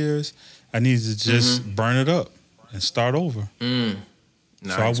 16 years, I needed to just burn it up and start over. Nice,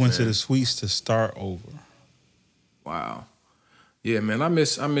 so I went to the suites to start over. Wow. Yeah, man, I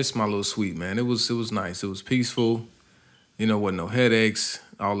miss my little suite, man. It was nice. It was peaceful. Wasn't no headaches,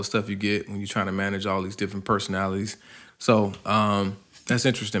 all the stuff you get when you're trying to manage all these different personalities. So that's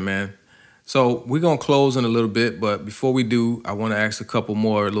interesting, man. So we're going to close in a little bit, but before we do, I want to ask a couple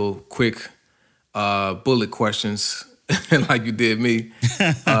more little quick bullet questions like you did me.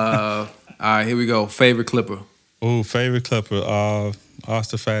 All right, here we go. Favorite clipper? Oh, favorite clipper,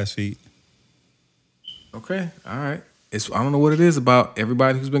 Austin Fast Feet. Okay, all right. I don't know what it is about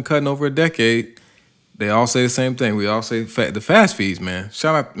everybody who's been cutting over a decade. They all say the same thing. We all say the fast feeds, man.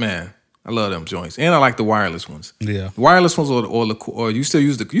 Shout out, man. I love them joints, and I like the wireless ones. Yeah, the wireless ones or you still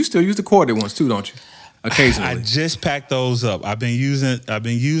use the corded ones too, don't you? Occasionally, I just packed those up. I've been using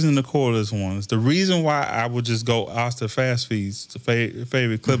the cordless ones. The reason why I would just go Austin Fast Feeds, the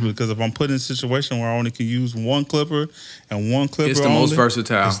favorite clipper, because if I'm put in a situation where I only can use one clipper and one clipper, it's the most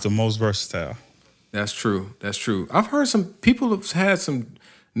versatile. It's the most versatile. That's true. That's true. I've heard some people have had some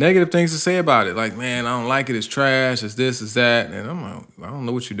negative things to say about it. Like, man, I don't like it. It's trash. It's this. It's that. And I'm like, I don't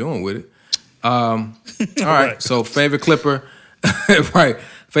know what you're doing with it. All right. So favorite clipper, right?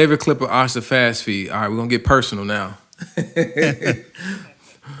 Favorite clipper, Austin Fast Feed. All right, we're gonna get personal now.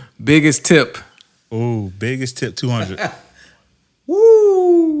 Biggest tip. Ooh, biggest tip, 200.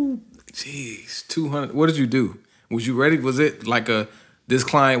 Woo! Jeez, 200. What did you do? Was you ready? Was it like this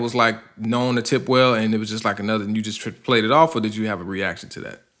client was like known to tip well, and it was just like another, and you just played it off, or did you have a reaction to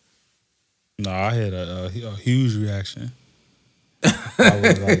that? No, I had a huge reaction. I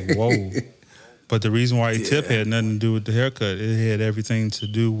was like, whoa. But the reason why he tipped had nothing to do with the haircut. It had everything to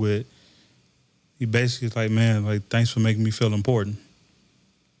do with, he basically was like, man, like, thanks for making me feel important.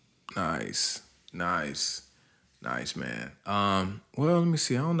 Nice, man. Well, let me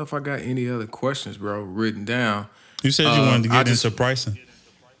see. I don't know if I got any other questions, bro, written down. You said you wanted to get into pricing.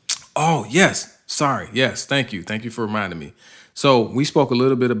 Oh, yes. Sorry. Yes. Thank you. Thank you for reminding me. So we spoke a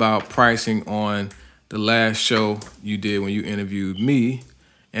little bit about pricing on the last show you did when you interviewed me.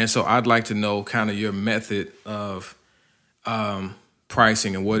 And so I'd like to know kind of your method of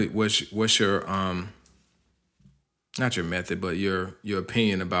pricing and what's your not your method, but your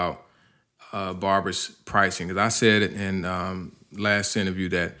opinion about barbers pricing. Because I said in last interview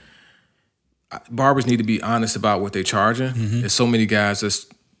that barbers need to be honest about what they're charging. There's so many guys that's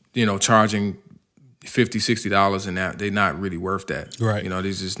charging $50, $60 and that they're not really worth that. Right.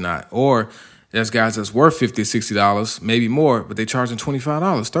 These just not. Or there's guys that's worth $50, $60, maybe more, but they're charging $25,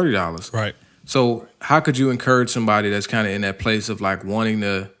 $30. Right. So how could you encourage somebody that's kind of in that place of like wanting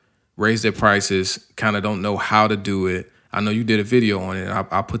to raise their prices, kind of don't know how to do it? I know you did a video on it.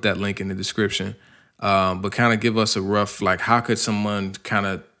 I'll put that link in the description. But kind of give us a rough, like, how could someone kind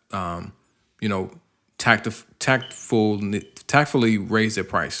of, tactfully raise their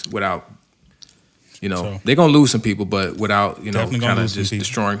price without, they're going to lose some people, but without, kind of just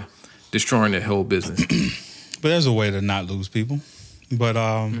destroying their whole business. But there's a way to not lose people. But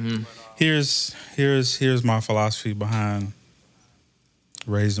here's my philosophy behind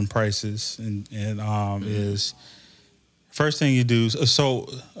raising prices, and is first thing you do. So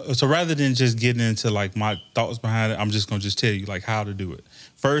rather than just getting into like my thoughts behind it, I'm just gonna tell you like how to do it.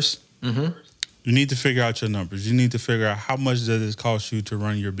 First, you need to figure out your numbers. You need to figure out how much does it cost you to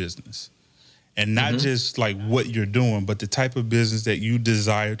run your business, and not just like what you're doing, but the type of business that you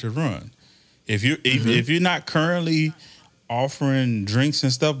desire to run. If you're not currently offering drinks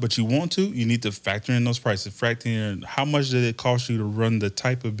and stuff, but you want to, you need to factor in those prices. Factor in how much does it cost you to run the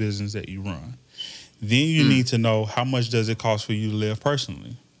type of business that you run. Then you need to know how much does it cost for you to live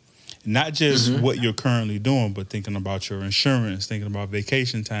personally. Not just what you're currently doing, but thinking about your insurance, thinking about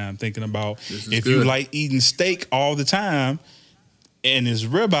vacation time, thinking about if you like eating steak all the time and it's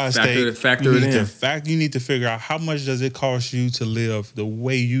ribeye steak, factor it in. You need to figure out how much does it cost you to live the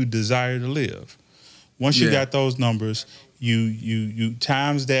way you desire to live. Once you got those numbers, you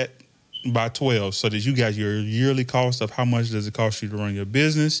times that by 12 so that you got your yearly cost of how much does it cost you to run your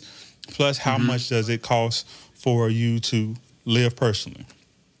business, plus how much does it cost for you to live personally.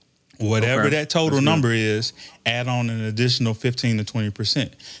 Whatever that total number is, add on an additional 15 to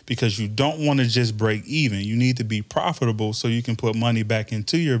 20%, because you don't want to just break even. You need to be profitable so you can put money back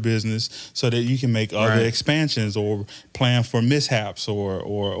into your business so that you can make other expansions or plan for mishaps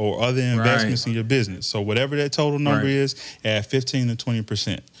or other investments in your business. So whatever that total number is, add 15 to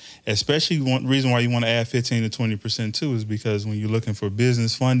 20%. Especially one reason why you want to add 15 to 20% too is because when you're looking for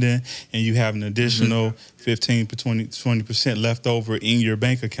business funding and you have an additional 15 to 20% left over in your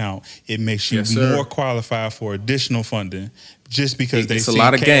bank account, it makes you more qualified for additional funding just because they see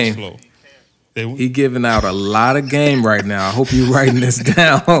cash flow. He giving out a lot of game right now. I hope you're writing this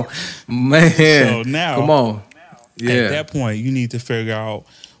down. Man. So now, come on. At that point, you need to figure out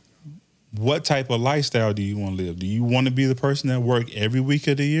what type of lifestyle do you want to live? Do you want to be the person that work every week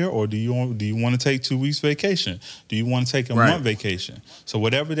of the year, or do you want to take 2 weeks vacation? Do you want to take a month vacation? So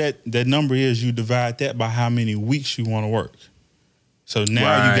whatever that number is, you divide that by how many weeks you want to work. So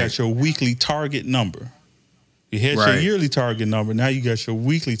now you got your weekly target number. You hit your yearly target number. Now you got your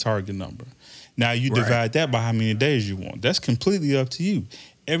weekly target number. Now you divide that by how many days you want. That's completely up to you.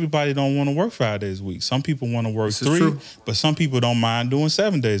 Everybody don't want to work 5 days a week. Some people want to work 3, but some people don't mind doing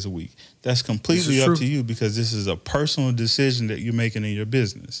 7 days a week. That's completely up to you, because this is a personal decision that you're making in your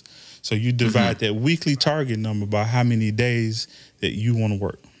business. So you divide that weekly target number by how many days that you want to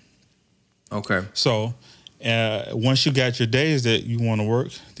work. Okay. So once you got your days that you want to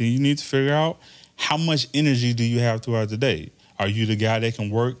work, then you need to figure out how much energy do you have throughout the day. Are you the guy that can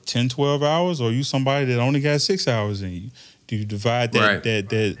work 10, 12 hours, or are you somebody that only got 6 hours in you? Do you divide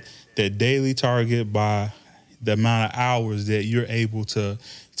that daily target by the amount of hours that you're able to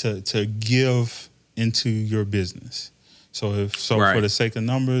give into your business? So for the sake of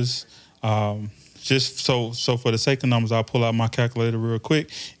numbers, for the sake of numbers, I'll pull out my calculator real quick.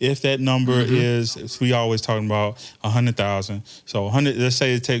 If that number is, we always talking about 100,000. So let's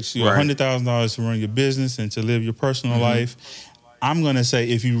say it takes you $100,000 to run your business and to live your personal life. I'm gonna say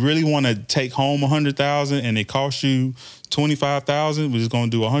if you really want to take home 100,000 and it costs you 25,000, we're just gonna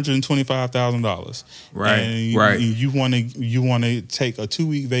do $125,000. And you want to take a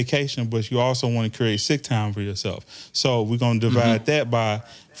 2-week vacation, but you also want to create sick time for yourself. So we're gonna divide that by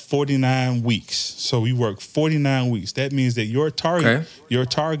 49 weeks. So we work 49 weeks. That means that your target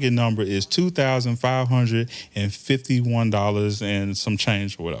number is $2,551 and some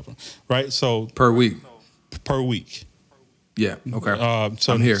change or whatever. Right? So per week. Per week. Yeah. Okay. I'm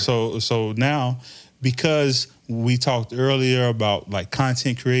here. So now because we talked earlier about like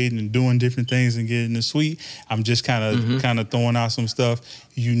content creating and doing different things and getting the suite, I'm just kind of throwing out some stuff.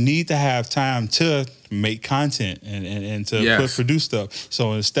 You need to have time to make content and to produce stuff.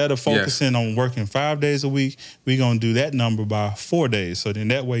 So instead of focusing on working 5 days a week, we're going to do that number by 4 days. So then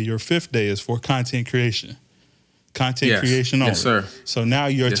that way your 5th day is for content creation. Content creation only. Yes, sir. So now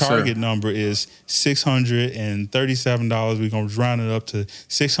your target number is $637. We're going to round it up to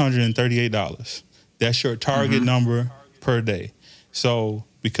 $638. That's your target number per day. So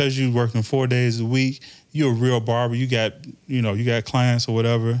because you're working 4 days a week, you're a real barber. You got clients or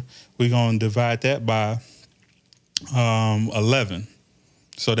whatever. We're going to divide that by 11.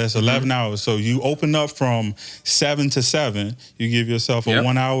 So that's 11 hours. So you open up from 7 to 7. You give yourself a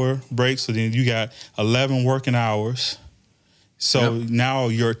 1 hour break. So then you got 11 working hours. So now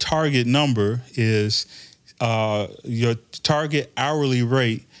your target number is, your target hourly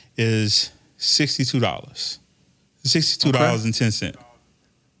rate is $62. $62.10.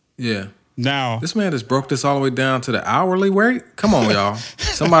 Yeah. Now this man just broke this all the way down to the hourly rate. Come on, y'all.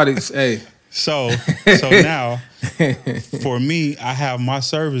 Somebody's hey. So now, for me, I have my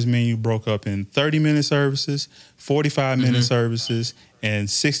service menu broke up in 30-minute services, 45-minute services, and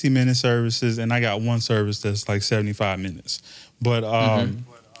 60-minute services, and I got one service that's like 75 minutes. But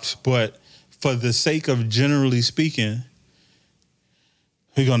but for the sake of generally speaking,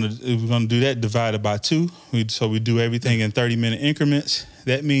 we're gonna do that divided by 2. So we do everything in 30-minute increments.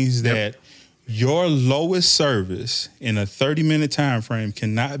 That means that your lowest service in a 30-minute time frame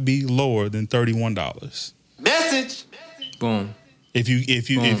cannot be lower than $31. Message. Boom. If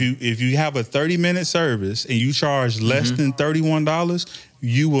you have a 30-minute service and you charge less than $31,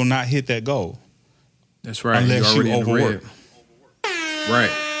 you will not hit that goal. That's right. Unless you overwork. Right.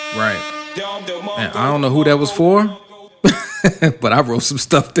 And I don't know who that was for. But I wrote some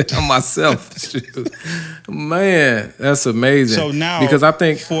stuff down myself. Man, that's amazing. So now, because I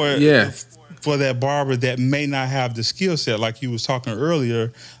think for that barber that may not have the skill set, like you was talking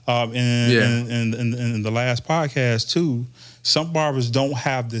earlier in the last podcast too, some barbers don't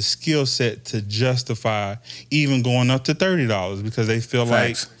have the skill set to justify even going up to $30 because they feel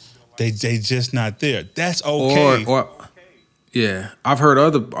like they just not there. That's okay. Or I've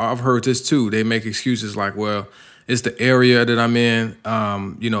heard this too. They make excuses like, well, it's the area that I'm in.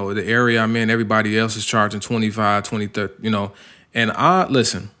 The area I'm in, everybody else is charging 25, 20, 30, And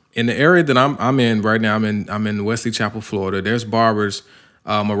listen, in the area that I'm in right now, I'm in Wesley Chapel, Florida. There's barbers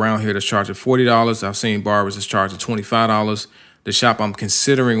around here that's charging $40. I've seen barbers that's charging $25. The shop I'm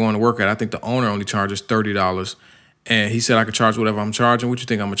considering going to work at, I think the owner only charges $30. And he said I could charge whatever I'm charging. What you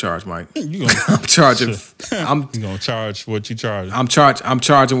think I'm gonna charge, Mike? I'm charging. You gonna charge what you charge? I'm charging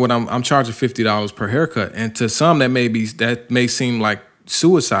 $50 per haircut. And to some that may seem like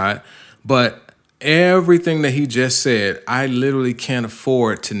suicide, but everything that he just said, I literally can't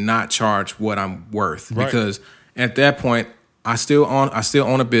afford to not charge what I'm worth because at that point I still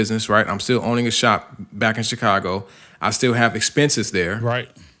own a business, right? I'm still owning a shop back in Chicago. I still have expenses there, right?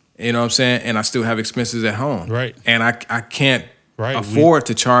 You know what I'm saying? And I still have expenses at home. Right. And I can't afford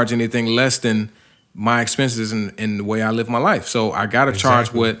to charge anything less than my expenses in the way I live my life. So I got to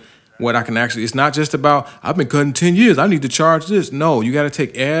charge what I can actually. It's not just about, I've been cutting 10 years, I need to charge this. No, you got to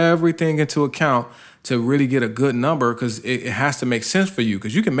take everything into account to really get a good number because it has to make sense for you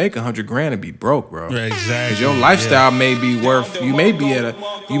because you can make $100,000 and be broke, bro. Right, exactly. Because your lifestyle may be worth, you may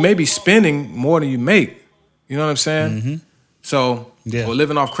be spending more than you make. You know what I'm saying? Mm-hmm. So, or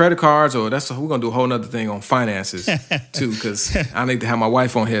living off credit cards, or we're gonna do a whole nother thing on finances too, because I need to have my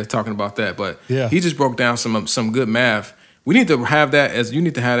wife on here talking about that. But he just broke down some good math. We need to have that as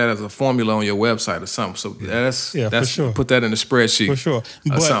a formula on your website or something. So that's for sure. Put that in the spreadsheet for sure.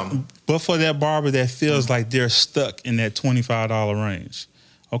 But for that barber that feels like they're stuck in that $25 range.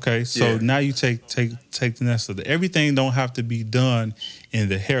 Okay, so now you take the next of it. Everything don't have to be done in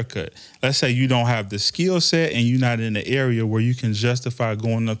the haircut. Let's say you don't have the skill set and you're not in the area where you can justify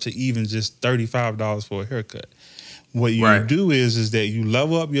going up to even just $35 for a haircut. What you do is that you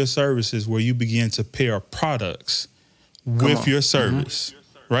level up your services where you begin to pair products with your service,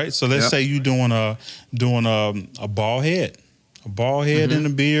 right? So let's say you're doing a bald head, in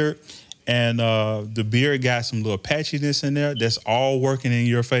the beard. And the beard got some little patchiness in there. That's all working in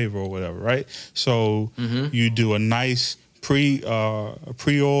your favor or whatever, right? So you do a nice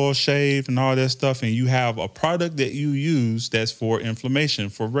pre-oil shave and all that stuff, and you have a product that you use that's for inflammation,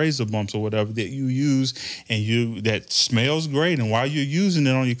 for razor bumps or whatever that you use, and that smells great. And while you're using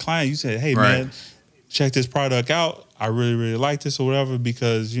it on your client, you say, "Hey, man, check this product out. I really, really like this or whatever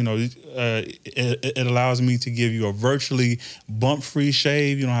because, it allows me to give you a virtually bump-free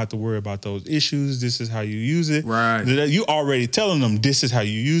shave. You don't have to worry about those issues. This is how you use it. Right. You already telling them this is how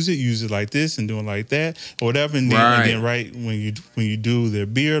you use it like this and doing like that or whatever. And then when you do their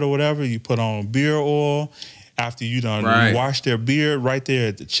beard or whatever, you put on beard oil. After you done you wash their beard right there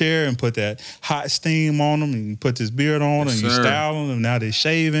at the chair and put that hot steam on them and you put this beard on and you style them and now they're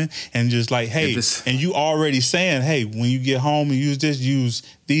shaving and just like, hey, and you already saying, hey, when you get home and use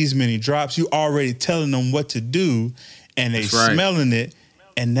these many drops, you already telling them what to do and they smelling it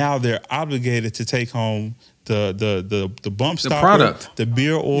and now they're obligated to take home the bump stopper, product, the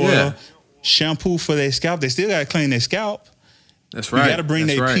beard oil, shampoo for their scalp. They still got to clean their scalp. That's right. You got to bring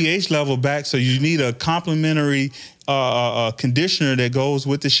their pH level back, so you need a complementary conditioner that goes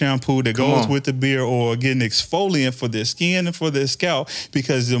with the shampoo, that goes with the beard oil, getting exfoliant for their skin and for their scalp.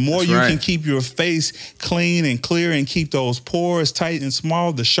 Because the more you can keep your face clean and clear and keep those pores tight and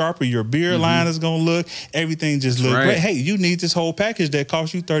small, the sharper your beard line is gonna look. Everything just looks great. Hey, you need this whole package that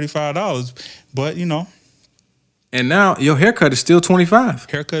costs you $35, but And now your haircut is still $25.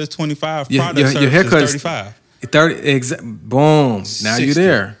 Haircut is $25. Product your haircut is $35. 30 boom. Now 60. you're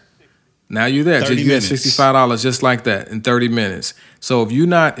there. Now you're there. So you minutes. get $65 just like that in 30 minutes. So if you're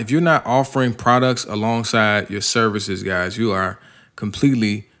not offering products alongside your services, guys, you are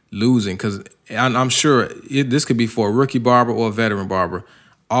completely losing. Because I'm sure this could be for a rookie barber or a veteran barber.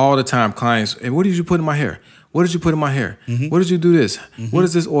 All the time, clients, hey, what did you put in my hair? What did you put in my hair? What did you do this? What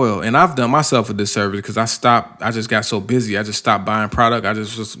is this oil? And I've done myself a disservice because I just got so busy. I just stopped buying product.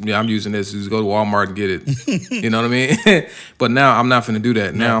 I'm using this. Just go to Walmart and get it. You know what I mean? But now I'm not finna do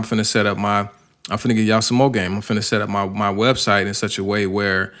that. Now I'm finna set up I'm finna get y'all some more game. I'm finna set up my website in such a way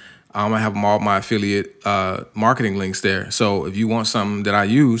where I'm gonna have all my affiliate marketing links there. So if you want something that I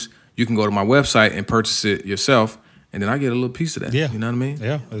use, you can go to my website and purchase it yourself. And then I get a little piece of that. Yeah. You know what I mean?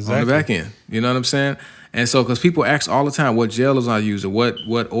 Yeah, exactly. On the back end. You know what I'm saying? And so, because people ask all the time, what gel is I using? What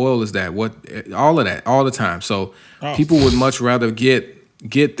oil is that? All of that, all the time. So people would much rather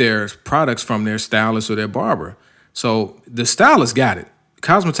get their products from their stylist or their barber. So the stylist got it.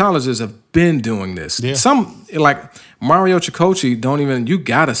 Cosmetologists have been doing this. Yeah. Some, like Mario Ciccocci, you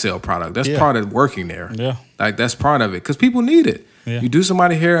got to sell product. That's part of working there. Yeah. Like, that's part of it. Because people need it. Yeah. You do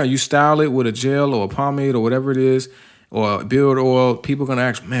somebody's hair and you style it with a gel or a pomade or whatever it is, or beard oil, people are gonna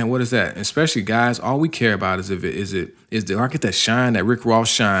ask, man, what is that? And especially guys, all we care about is do I get that shine, that Rick Ross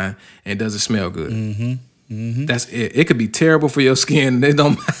shine, and does it smell good? That's it. It could be terrible for your skin. They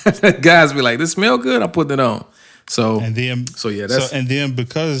don't. Guys be like, this smell good. I'm putting it on. And then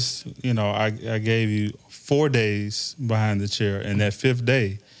because I gave you 4 days behind the chair, and that fifth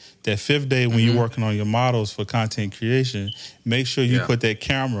day when you're working on your models for content creation, make sure you put that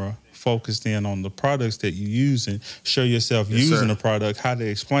camera focused in on the products that you use and show yourself using the product, how to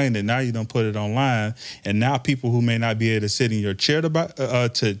explain it. Now you don't put it online, and now people who may not be able to sit in your chair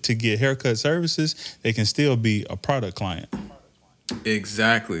to get haircut services, they can still be a product client.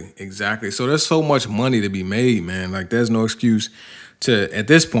 Exactly. So there's so much money to be made, man. Like, there's no excuse at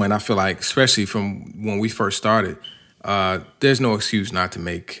this point, I feel like, especially from when we first started, there's no excuse not to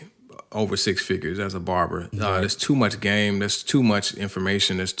make over 6 figures as a barber. There's too much game. There's too much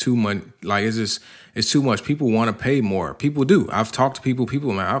information. There's too much. Like, it's too much. People want to pay more. People do. I've talked to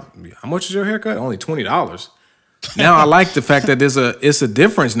people. Man, how much is your haircut? Only $20. Now I like the fact that it's a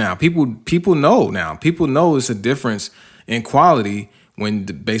difference now. People know now. People know it's a difference in quality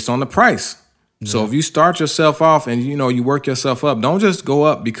based on the price. Yeah. So if you start yourself off and you work yourself up, don't just go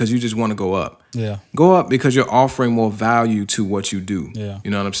up because you just want to go up. Yeah. Go up because you're offering more value to what you do. Yeah.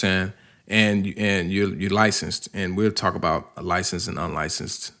 You know what I'm saying? And you're licensed, and we'll talk about licensed and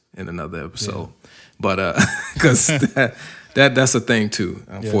unlicensed in another episode. Yeah. But because that's a thing too,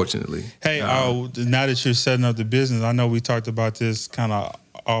 unfortunately. Hey, now that you're setting up the business, I know we talked about this kind of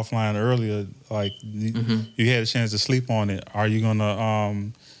offline earlier. Like, you had a chance to sleep on it. Are you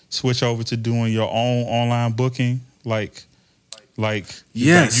gonna switch over to doing your own online booking? Like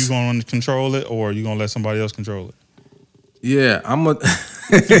yes, you gonna control it, or are you gonna let somebody else control it? Yeah, I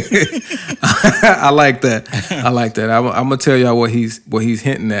like that. I'm gonna tell y'all what he's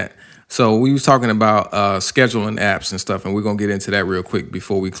hinting at. So we was talking about scheduling apps and stuff, and we're gonna get into that real quick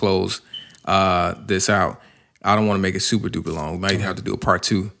before we close this out. I don't want to make it super duper long. We might have to do a part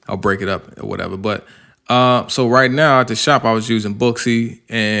 2. I'll break it up or whatever. But so right now at the shop, I was using Booksy,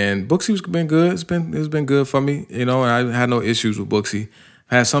 and Booksy's been good. It's been good for me, and I had no issues with Booksy.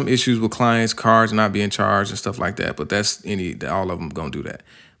 I had some issues with clients' cards not being charged and stuff like that, but all of them gonna do that.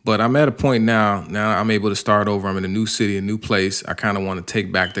 But I'm at a point now I'm able to start over. I'm in a new city, a new place. I kind of want to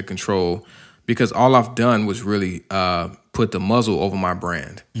take back the control because all I've done was really put the muzzle over my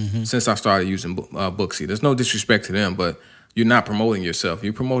brand since I started using Booksy. There's no disrespect to them, but you're not promoting yourself.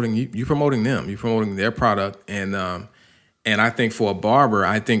 You're promoting them. You're promoting their product, and I think for a barber,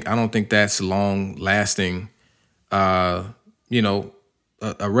 I don't think that's long lasting. A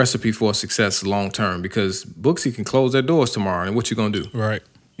recipe for success long term, because Booksy can close their doors tomorrow, and what you gonna do? Right.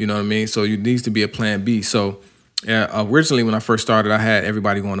 You know what I mean? So you needs to be a plan B. So originally when I first started, I had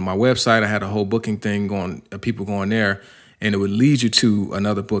everybody going to my website. I had a whole booking thing going, people going there, and it would lead you to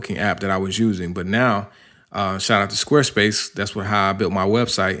another booking app that I was using. But now, shout out to Squarespace. That's how I built my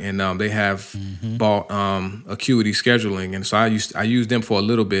website, and they have bought Acuity Scheduling, and so I used them for a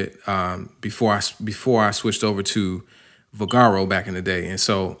little bit before I switched over to Vagaro back in the day. And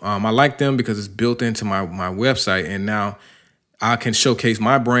so I like them because it's built into my website, and now I can showcase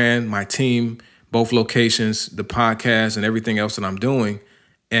my brand, my team, both locations, the podcast, and everything else that I'm doing,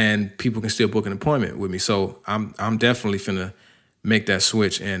 and people can still book an appointment with me. So I'm definitely finna make that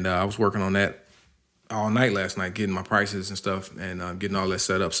switch, and I was working on that all night last night, getting my prices and stuff, and getting all that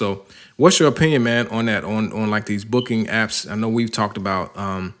set up. So what's your opinion, man, on that, on like these booking apps? I know we've talked about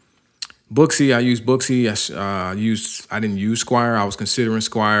Booksy. I use Booksy. I didn't use Squire. I was considering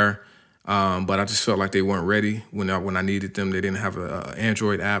Squire, but I just felt like they weren't ready when I needed them. They didn't have an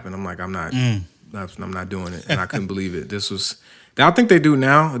Android app, and I'm like, I'm not doing it. And I couldn't believe it. I think they do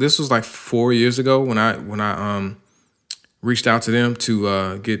now. This was like 4 years ago when I reached out to them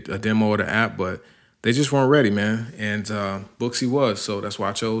to get a demo of the app, but they just weren't ready, man. And Booksy was, so that's why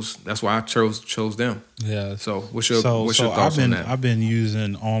I chose them. Yeah. So what's your thoughts on that? I've been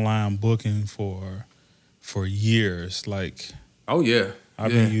using online booking for years. Like, oh yeah,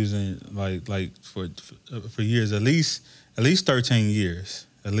 I've been using like for years, at least 13 years.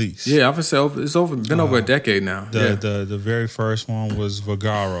 At least. Yeah, I would say it's been over a decade now. The very first one was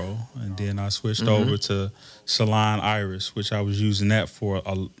Vagaro, and then I switched over to Salon Iris, which I was using that for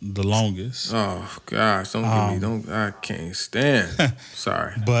the longest. Oh gosh, I can't stand.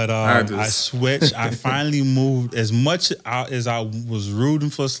 Sorry, but I switched. I finally moved. As much as I was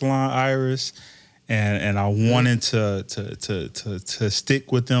rooting for Salon Iris, and I wanted to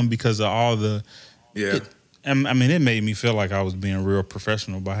stick with them because of all the I mean, it made me feel like I was being real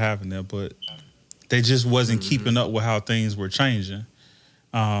professional by having that, but they just wasn't keeping up with how things were changing.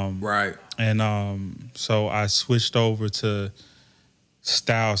 Right. And so I switched over to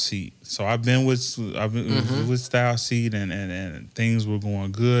Style Seat. So I've been with Style Seat, and things were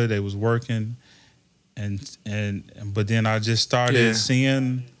going good. They was working, but then I just started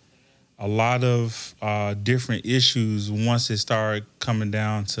seeing a lot of different issues once it started coming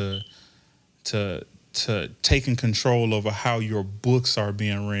down to taking control over how your books are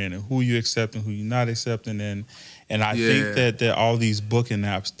being ran and who you're accepting, who you're not accepting, and I think that all these booking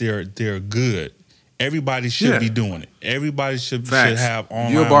apps, they're good. Everybody should be doing it. Everybody should have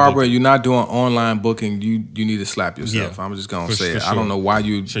online. You're a barber, booking. you're not doing online booking. You need to slap yourself. I'm just gonna say it. Sure. I don't know why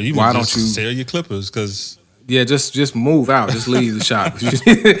you. Sure, why don't you sell your clippers? Because just move out. Just leave the shop.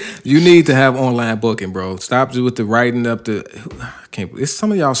 You need to have online booking, bro. Stop with the writing up the. It's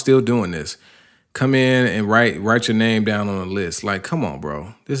some of y'all still doing this. Come in and write your name down on a list. Like, come on,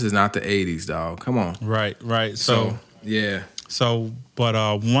 bro. This is not the 80s, dog. Come on. Right. So yeah. So, but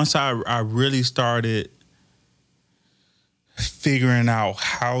once I really started figuring out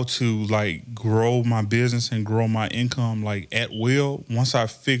how to like grow my business and grow my income like at will, once I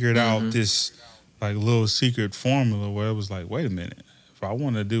figured out this like little secret formula where it was like, wait a minute, if I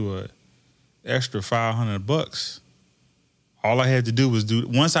want to do a extra $500, all I had to do was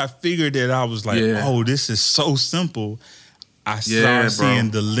once I figured that, I was like, oh, this is so simple. I started seeing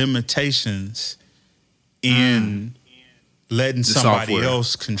the limitations in letting somebody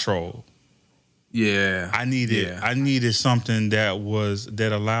else control. Yeah. I needed something that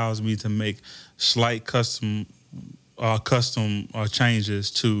allows me to make slight custom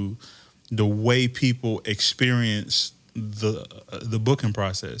changes to the way people experience the booking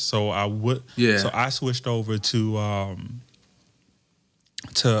process. So I switched over to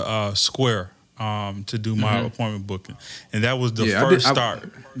Square to do my appointment booking, and that was the first start.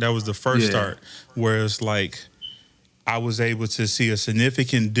 That was the first start where it's like I was able to see a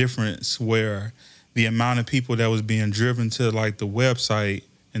significant difference where the amount of people that was being driven to like the website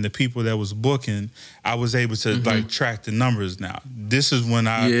and the people that was booking, I was able to like track the numbers now. This is when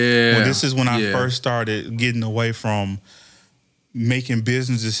I first started getting away from making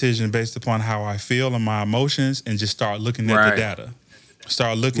business decisions based upon how I feel and my emotions, and just start looking at the data.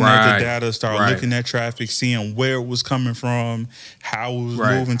 Start looking at the data, start looking at traffic, seeing where it was coming from, how it was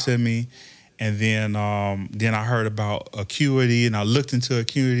moving to me. And then I heard about Acuity, and I looked into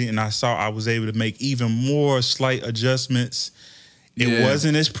Acuity, and I saw I was able to make even more slight adjustments. It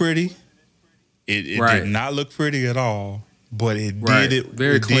wasn't as pretty. It did not look pretty at all, but it did it.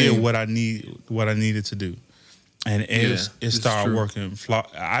 Very it clean. did what I needed to do, and it started working.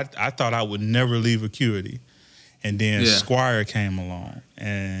 I thought I would never leave Acuity, and then Squire came along,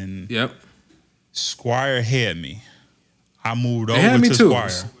 and Squire had me. I moved over to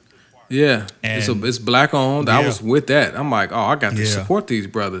Squire. Yeah, it's black owned. I was with that. I'm like, I got to support these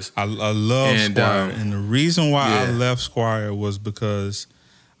brothers. I love Squire, and the reison why I left Squire was because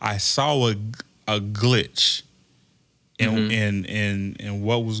I saw a glitch in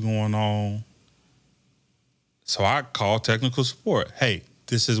what was going on. So I called technical support. Hey,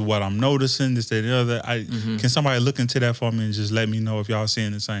 this is what I'm noticing. This, that, the other. Can somebody look into that for me and just let me know if y'all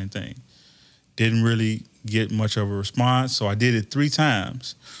seeing the same thing? Didn't really get much of a response, so I did it 3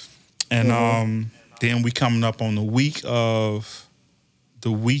 times. And then we coming up on the week of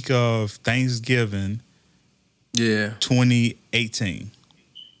Thanksgiving, 2018.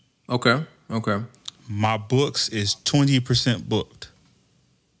 Okay. My books is 20% booked.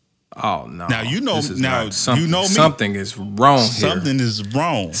 Oh no! Now you know me. Something is wrong here. Something is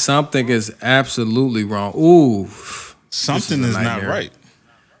wrong. Something is absolutely wrong. Ooh, something is not right.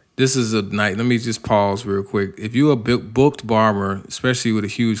 This is a night. Let me just pause real quick. If you're a booked barber, especially with a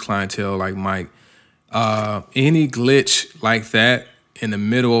huge clientele like Mike, any glitch like that in the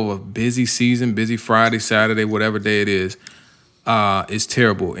middle of a busy season, busy Friday, Saturday, whatever day it is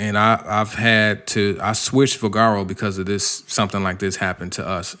terrible. And I switched Vagaro because of this. Something like this happened to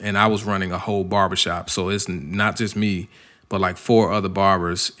us, and I was running a whole barbershop, so it's not just me, but like 4 other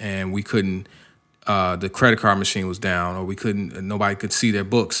barbers, and we couldn't. The credit card machine was down, or nobody could see their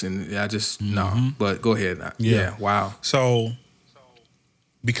books, and I just no. But go ahead. Yeah. Wow. So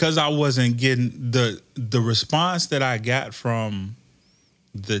because I wasn't getting the response that I got from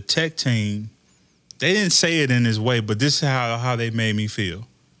the tech team, they didn't say it in this way, but this is how they made me feel.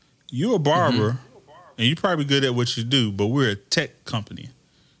 You're a barber, and you're probably good at what you do, but we're a tech company.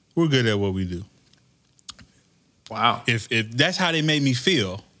 We're good at what we do. Wow. If that's how they made me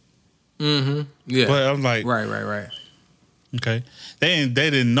feel. Yeah. But I'm like, right. Okay. They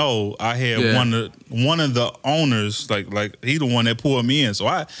didn't know I had one of the owners, like he the one that pulled me in. So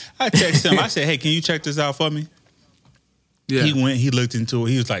I texted him. I said, hey, can you check this out for me? Yeah. He went, he looked into it.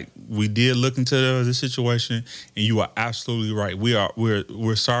 He was like, we did look into the situation, and you are absolutely right.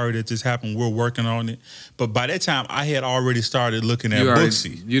 We're sorry that this happened. We're working on it. But by that time, I had already started looking at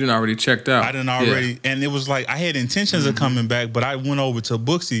Booksy. You didn't already checked out. I didn't already, and it was like I had intentions of coming back, but I went over to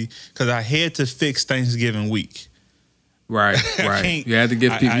Booksy because I had to fix Thanksgiving week. Right. You had to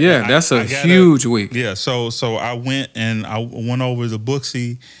give people. That's a huge week. Yeah. So I went over to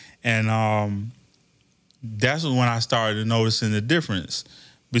Booksy, and that's when I started noticing the difference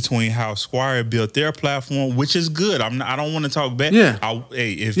between how Squire built their platform, which is good. I don't want to talk bad. Yeah.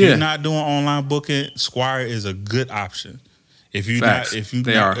 If you're not doing online booking, Squire is a good option.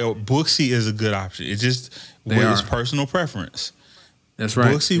 Booksy is a good option. It's just it's personal preference. That's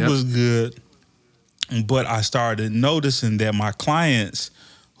right. Booksy was good, but I started noticing that my clients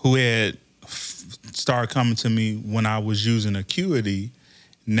who had started coming to me when I was using Acuity,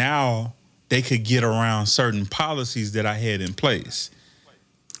 now they could get around certain policies that I had in place.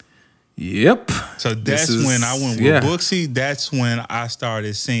 Yep. So that's when I went with Booksy. That's when I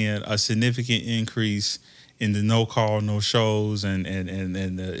started seeing a significant increase in the no call, no shows, and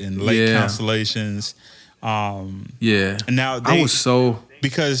late cancellations. Now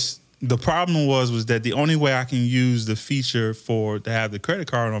because the problem was that the only way I can use the feature to have the credit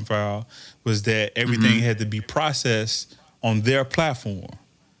card on file was that everything had to be processed on their platform.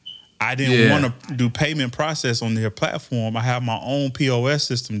 I didn't want to do payment process on their platform. I have my own POS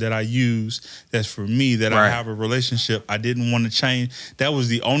system that I use that's for me, that I have a relationship. I didn't want to change. That was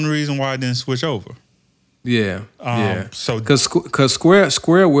the only reason why I didn't switch over. Yeah. So because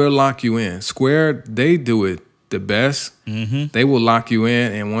Square will lock you in. Square, they do it the best. They will lock you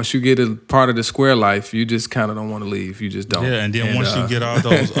in, and once you get a part of the Square life, you just kind of don't want to leave. You just don't. Yeah, and then once you get all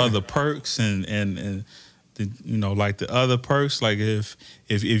those other perks and like the other perks, like if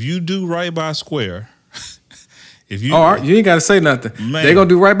you do right by Square, you ain't got to say nothing. Man, they gonna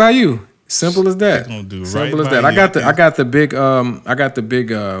do right by you. Simple as that. Gonna do Simple right as that. by I got the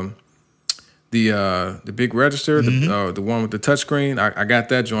big register, the one with the touchscreen. I got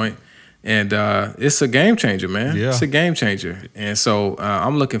that joint, and it's a game changer, man. Yeah. It's a game changer, and so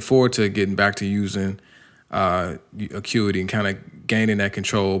I'm looking forward to getting back to using Acuity and kind of gaining that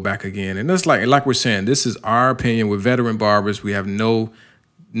control back again. And that's like we're saying, this is our opinion. We're veteran barbers. We have no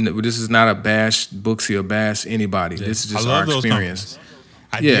this is not a bash Booksy or bash anybody. Yeah. This is just our experience.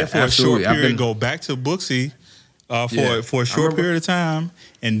 I did for absolutely. a short period go back to Booksy for a short period of time,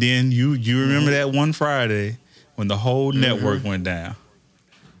 and then you remember that one Friday when the whole network went down.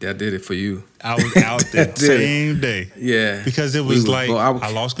 That did it for you. I was out that same day. Yeah, because it was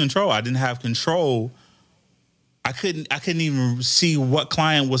I lost control. I didn't have control. I couldn't even see what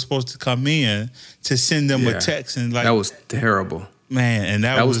client was supposed to come in to send them a text, and like that was terrible, man. And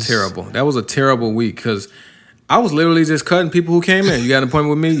that was terrible. That was a terrible week because I was literally just cutting people who came in. You got an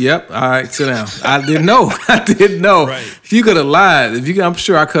appointment with me? Yep. All right, sit down. I didn't know. Right. If you could have lied, I'm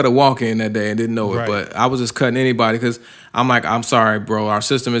sure I could have walked in that day and didn't know it. Right. But I was just cutting anybody because I'm like, I'm sorry, bro. Our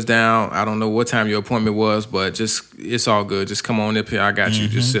system is down. I don't know what time your appointment was, but it's all good. Just come on up here. I got you.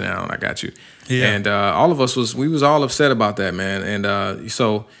 Just sit down. I got you. Yeah. And all of us was all upset about that, man. And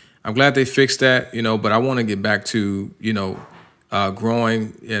so I'm glad they fixed that, but I want to get back to,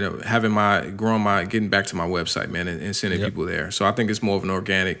 growing, getting back to my website, man, and sending people there. So I think it's more of an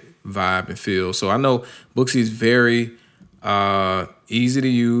organic vibe and feel. So I know Booksy is very easy to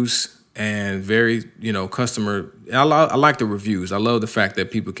use and very, customer. I like the reviews. I love the fact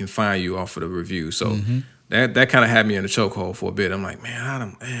that people can find you off of the reviews. So that kind of had me in a chokehold for a bit. I'm like, man, how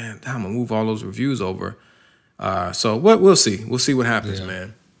am I gonna move all those reviews over? So we'll see. We'll see what happens,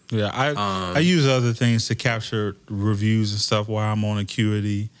 man. Yeah, I use other things to capture reviews and stuff while I'm on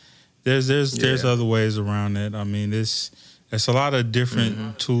Acuity. There's other ways around it. I mean, it's a lot of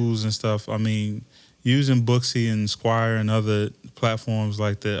different tools and stuff. I mean, using Booksy and Squire and other platforms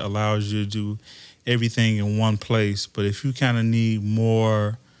like that allows you to do everything in one place. But if you kind of need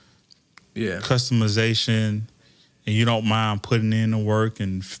more customization and you don't mind putting in the work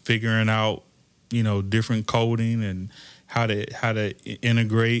and figuring out, different coding and how to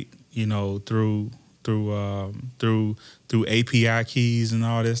integrate, through API keys and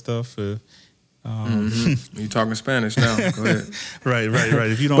all that stuff. You talking Spanish now? Go ahead. Right.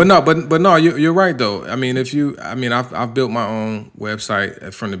 If you don't, but no, you're right though. I mean, I've built my own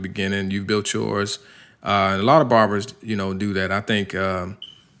website from the beginning. You've built yours. A lot of barbers, do that. I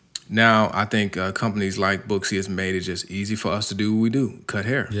think companies like Booksy has made it just easy for us to do what we do, cut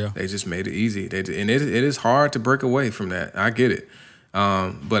hair. Yeah. They just made it easy. And it is hard to break away from that. I get it.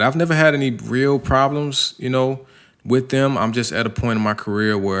 But I've never had any real problems, with them. I'm just at a point in my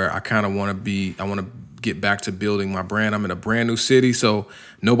career where I kind of want to get back to building my brand. I'm in a brand new city, so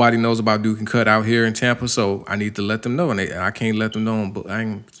nobody knows about Duke and Cut out here in Tampa, so I need to let them know. And I can't let them know I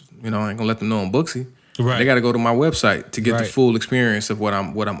ain't gonna let them know on Booksy. Right. They got to go to my website to get the full experience of what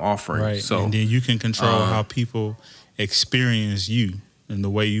I'm offering. Right. So, and then you can control how people experience you and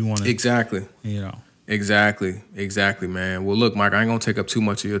the way you want to. Exactly. Exactly, man. Well, look, Mike, I ain't gonna take up too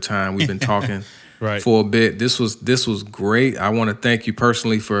much of your time. We've been talking for a bit. This was great. I want to thank you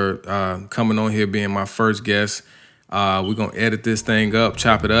personally for coming on here, being my first guest. We're gonna edit this thing up,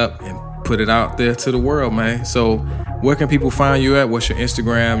 chop it up, and put it out there to the world, man. So where can people find you at? What's your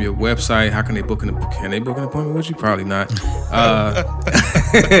Instagram, your website? How can they book an appointment with you? Probably not. What's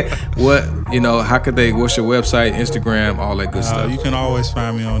your website, Instagram, all that good stuff? You can always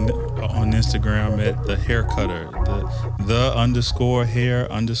find me on Instagram at the hair cutter, the _hair_cutter.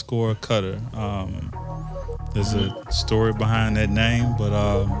 There's a story behind that name, but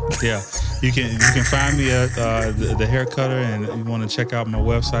you can find me at the hair cutter, and you want to check out my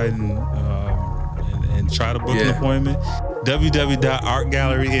website and try to book an appointment.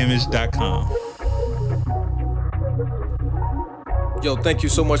 www.artgalleryimage.com. Yo, thank you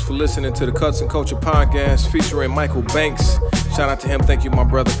so much for listening to the Cuts and Culture podcast featuring Michael Banks. Shout out to him. Thank you, my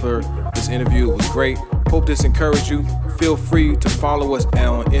brother, for this interview. It was great. Hope this encouraged you. Feel free to follow us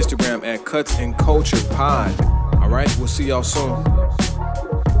on Instagram at Cuts and Culture Pod. All right, we'll see y'all soon.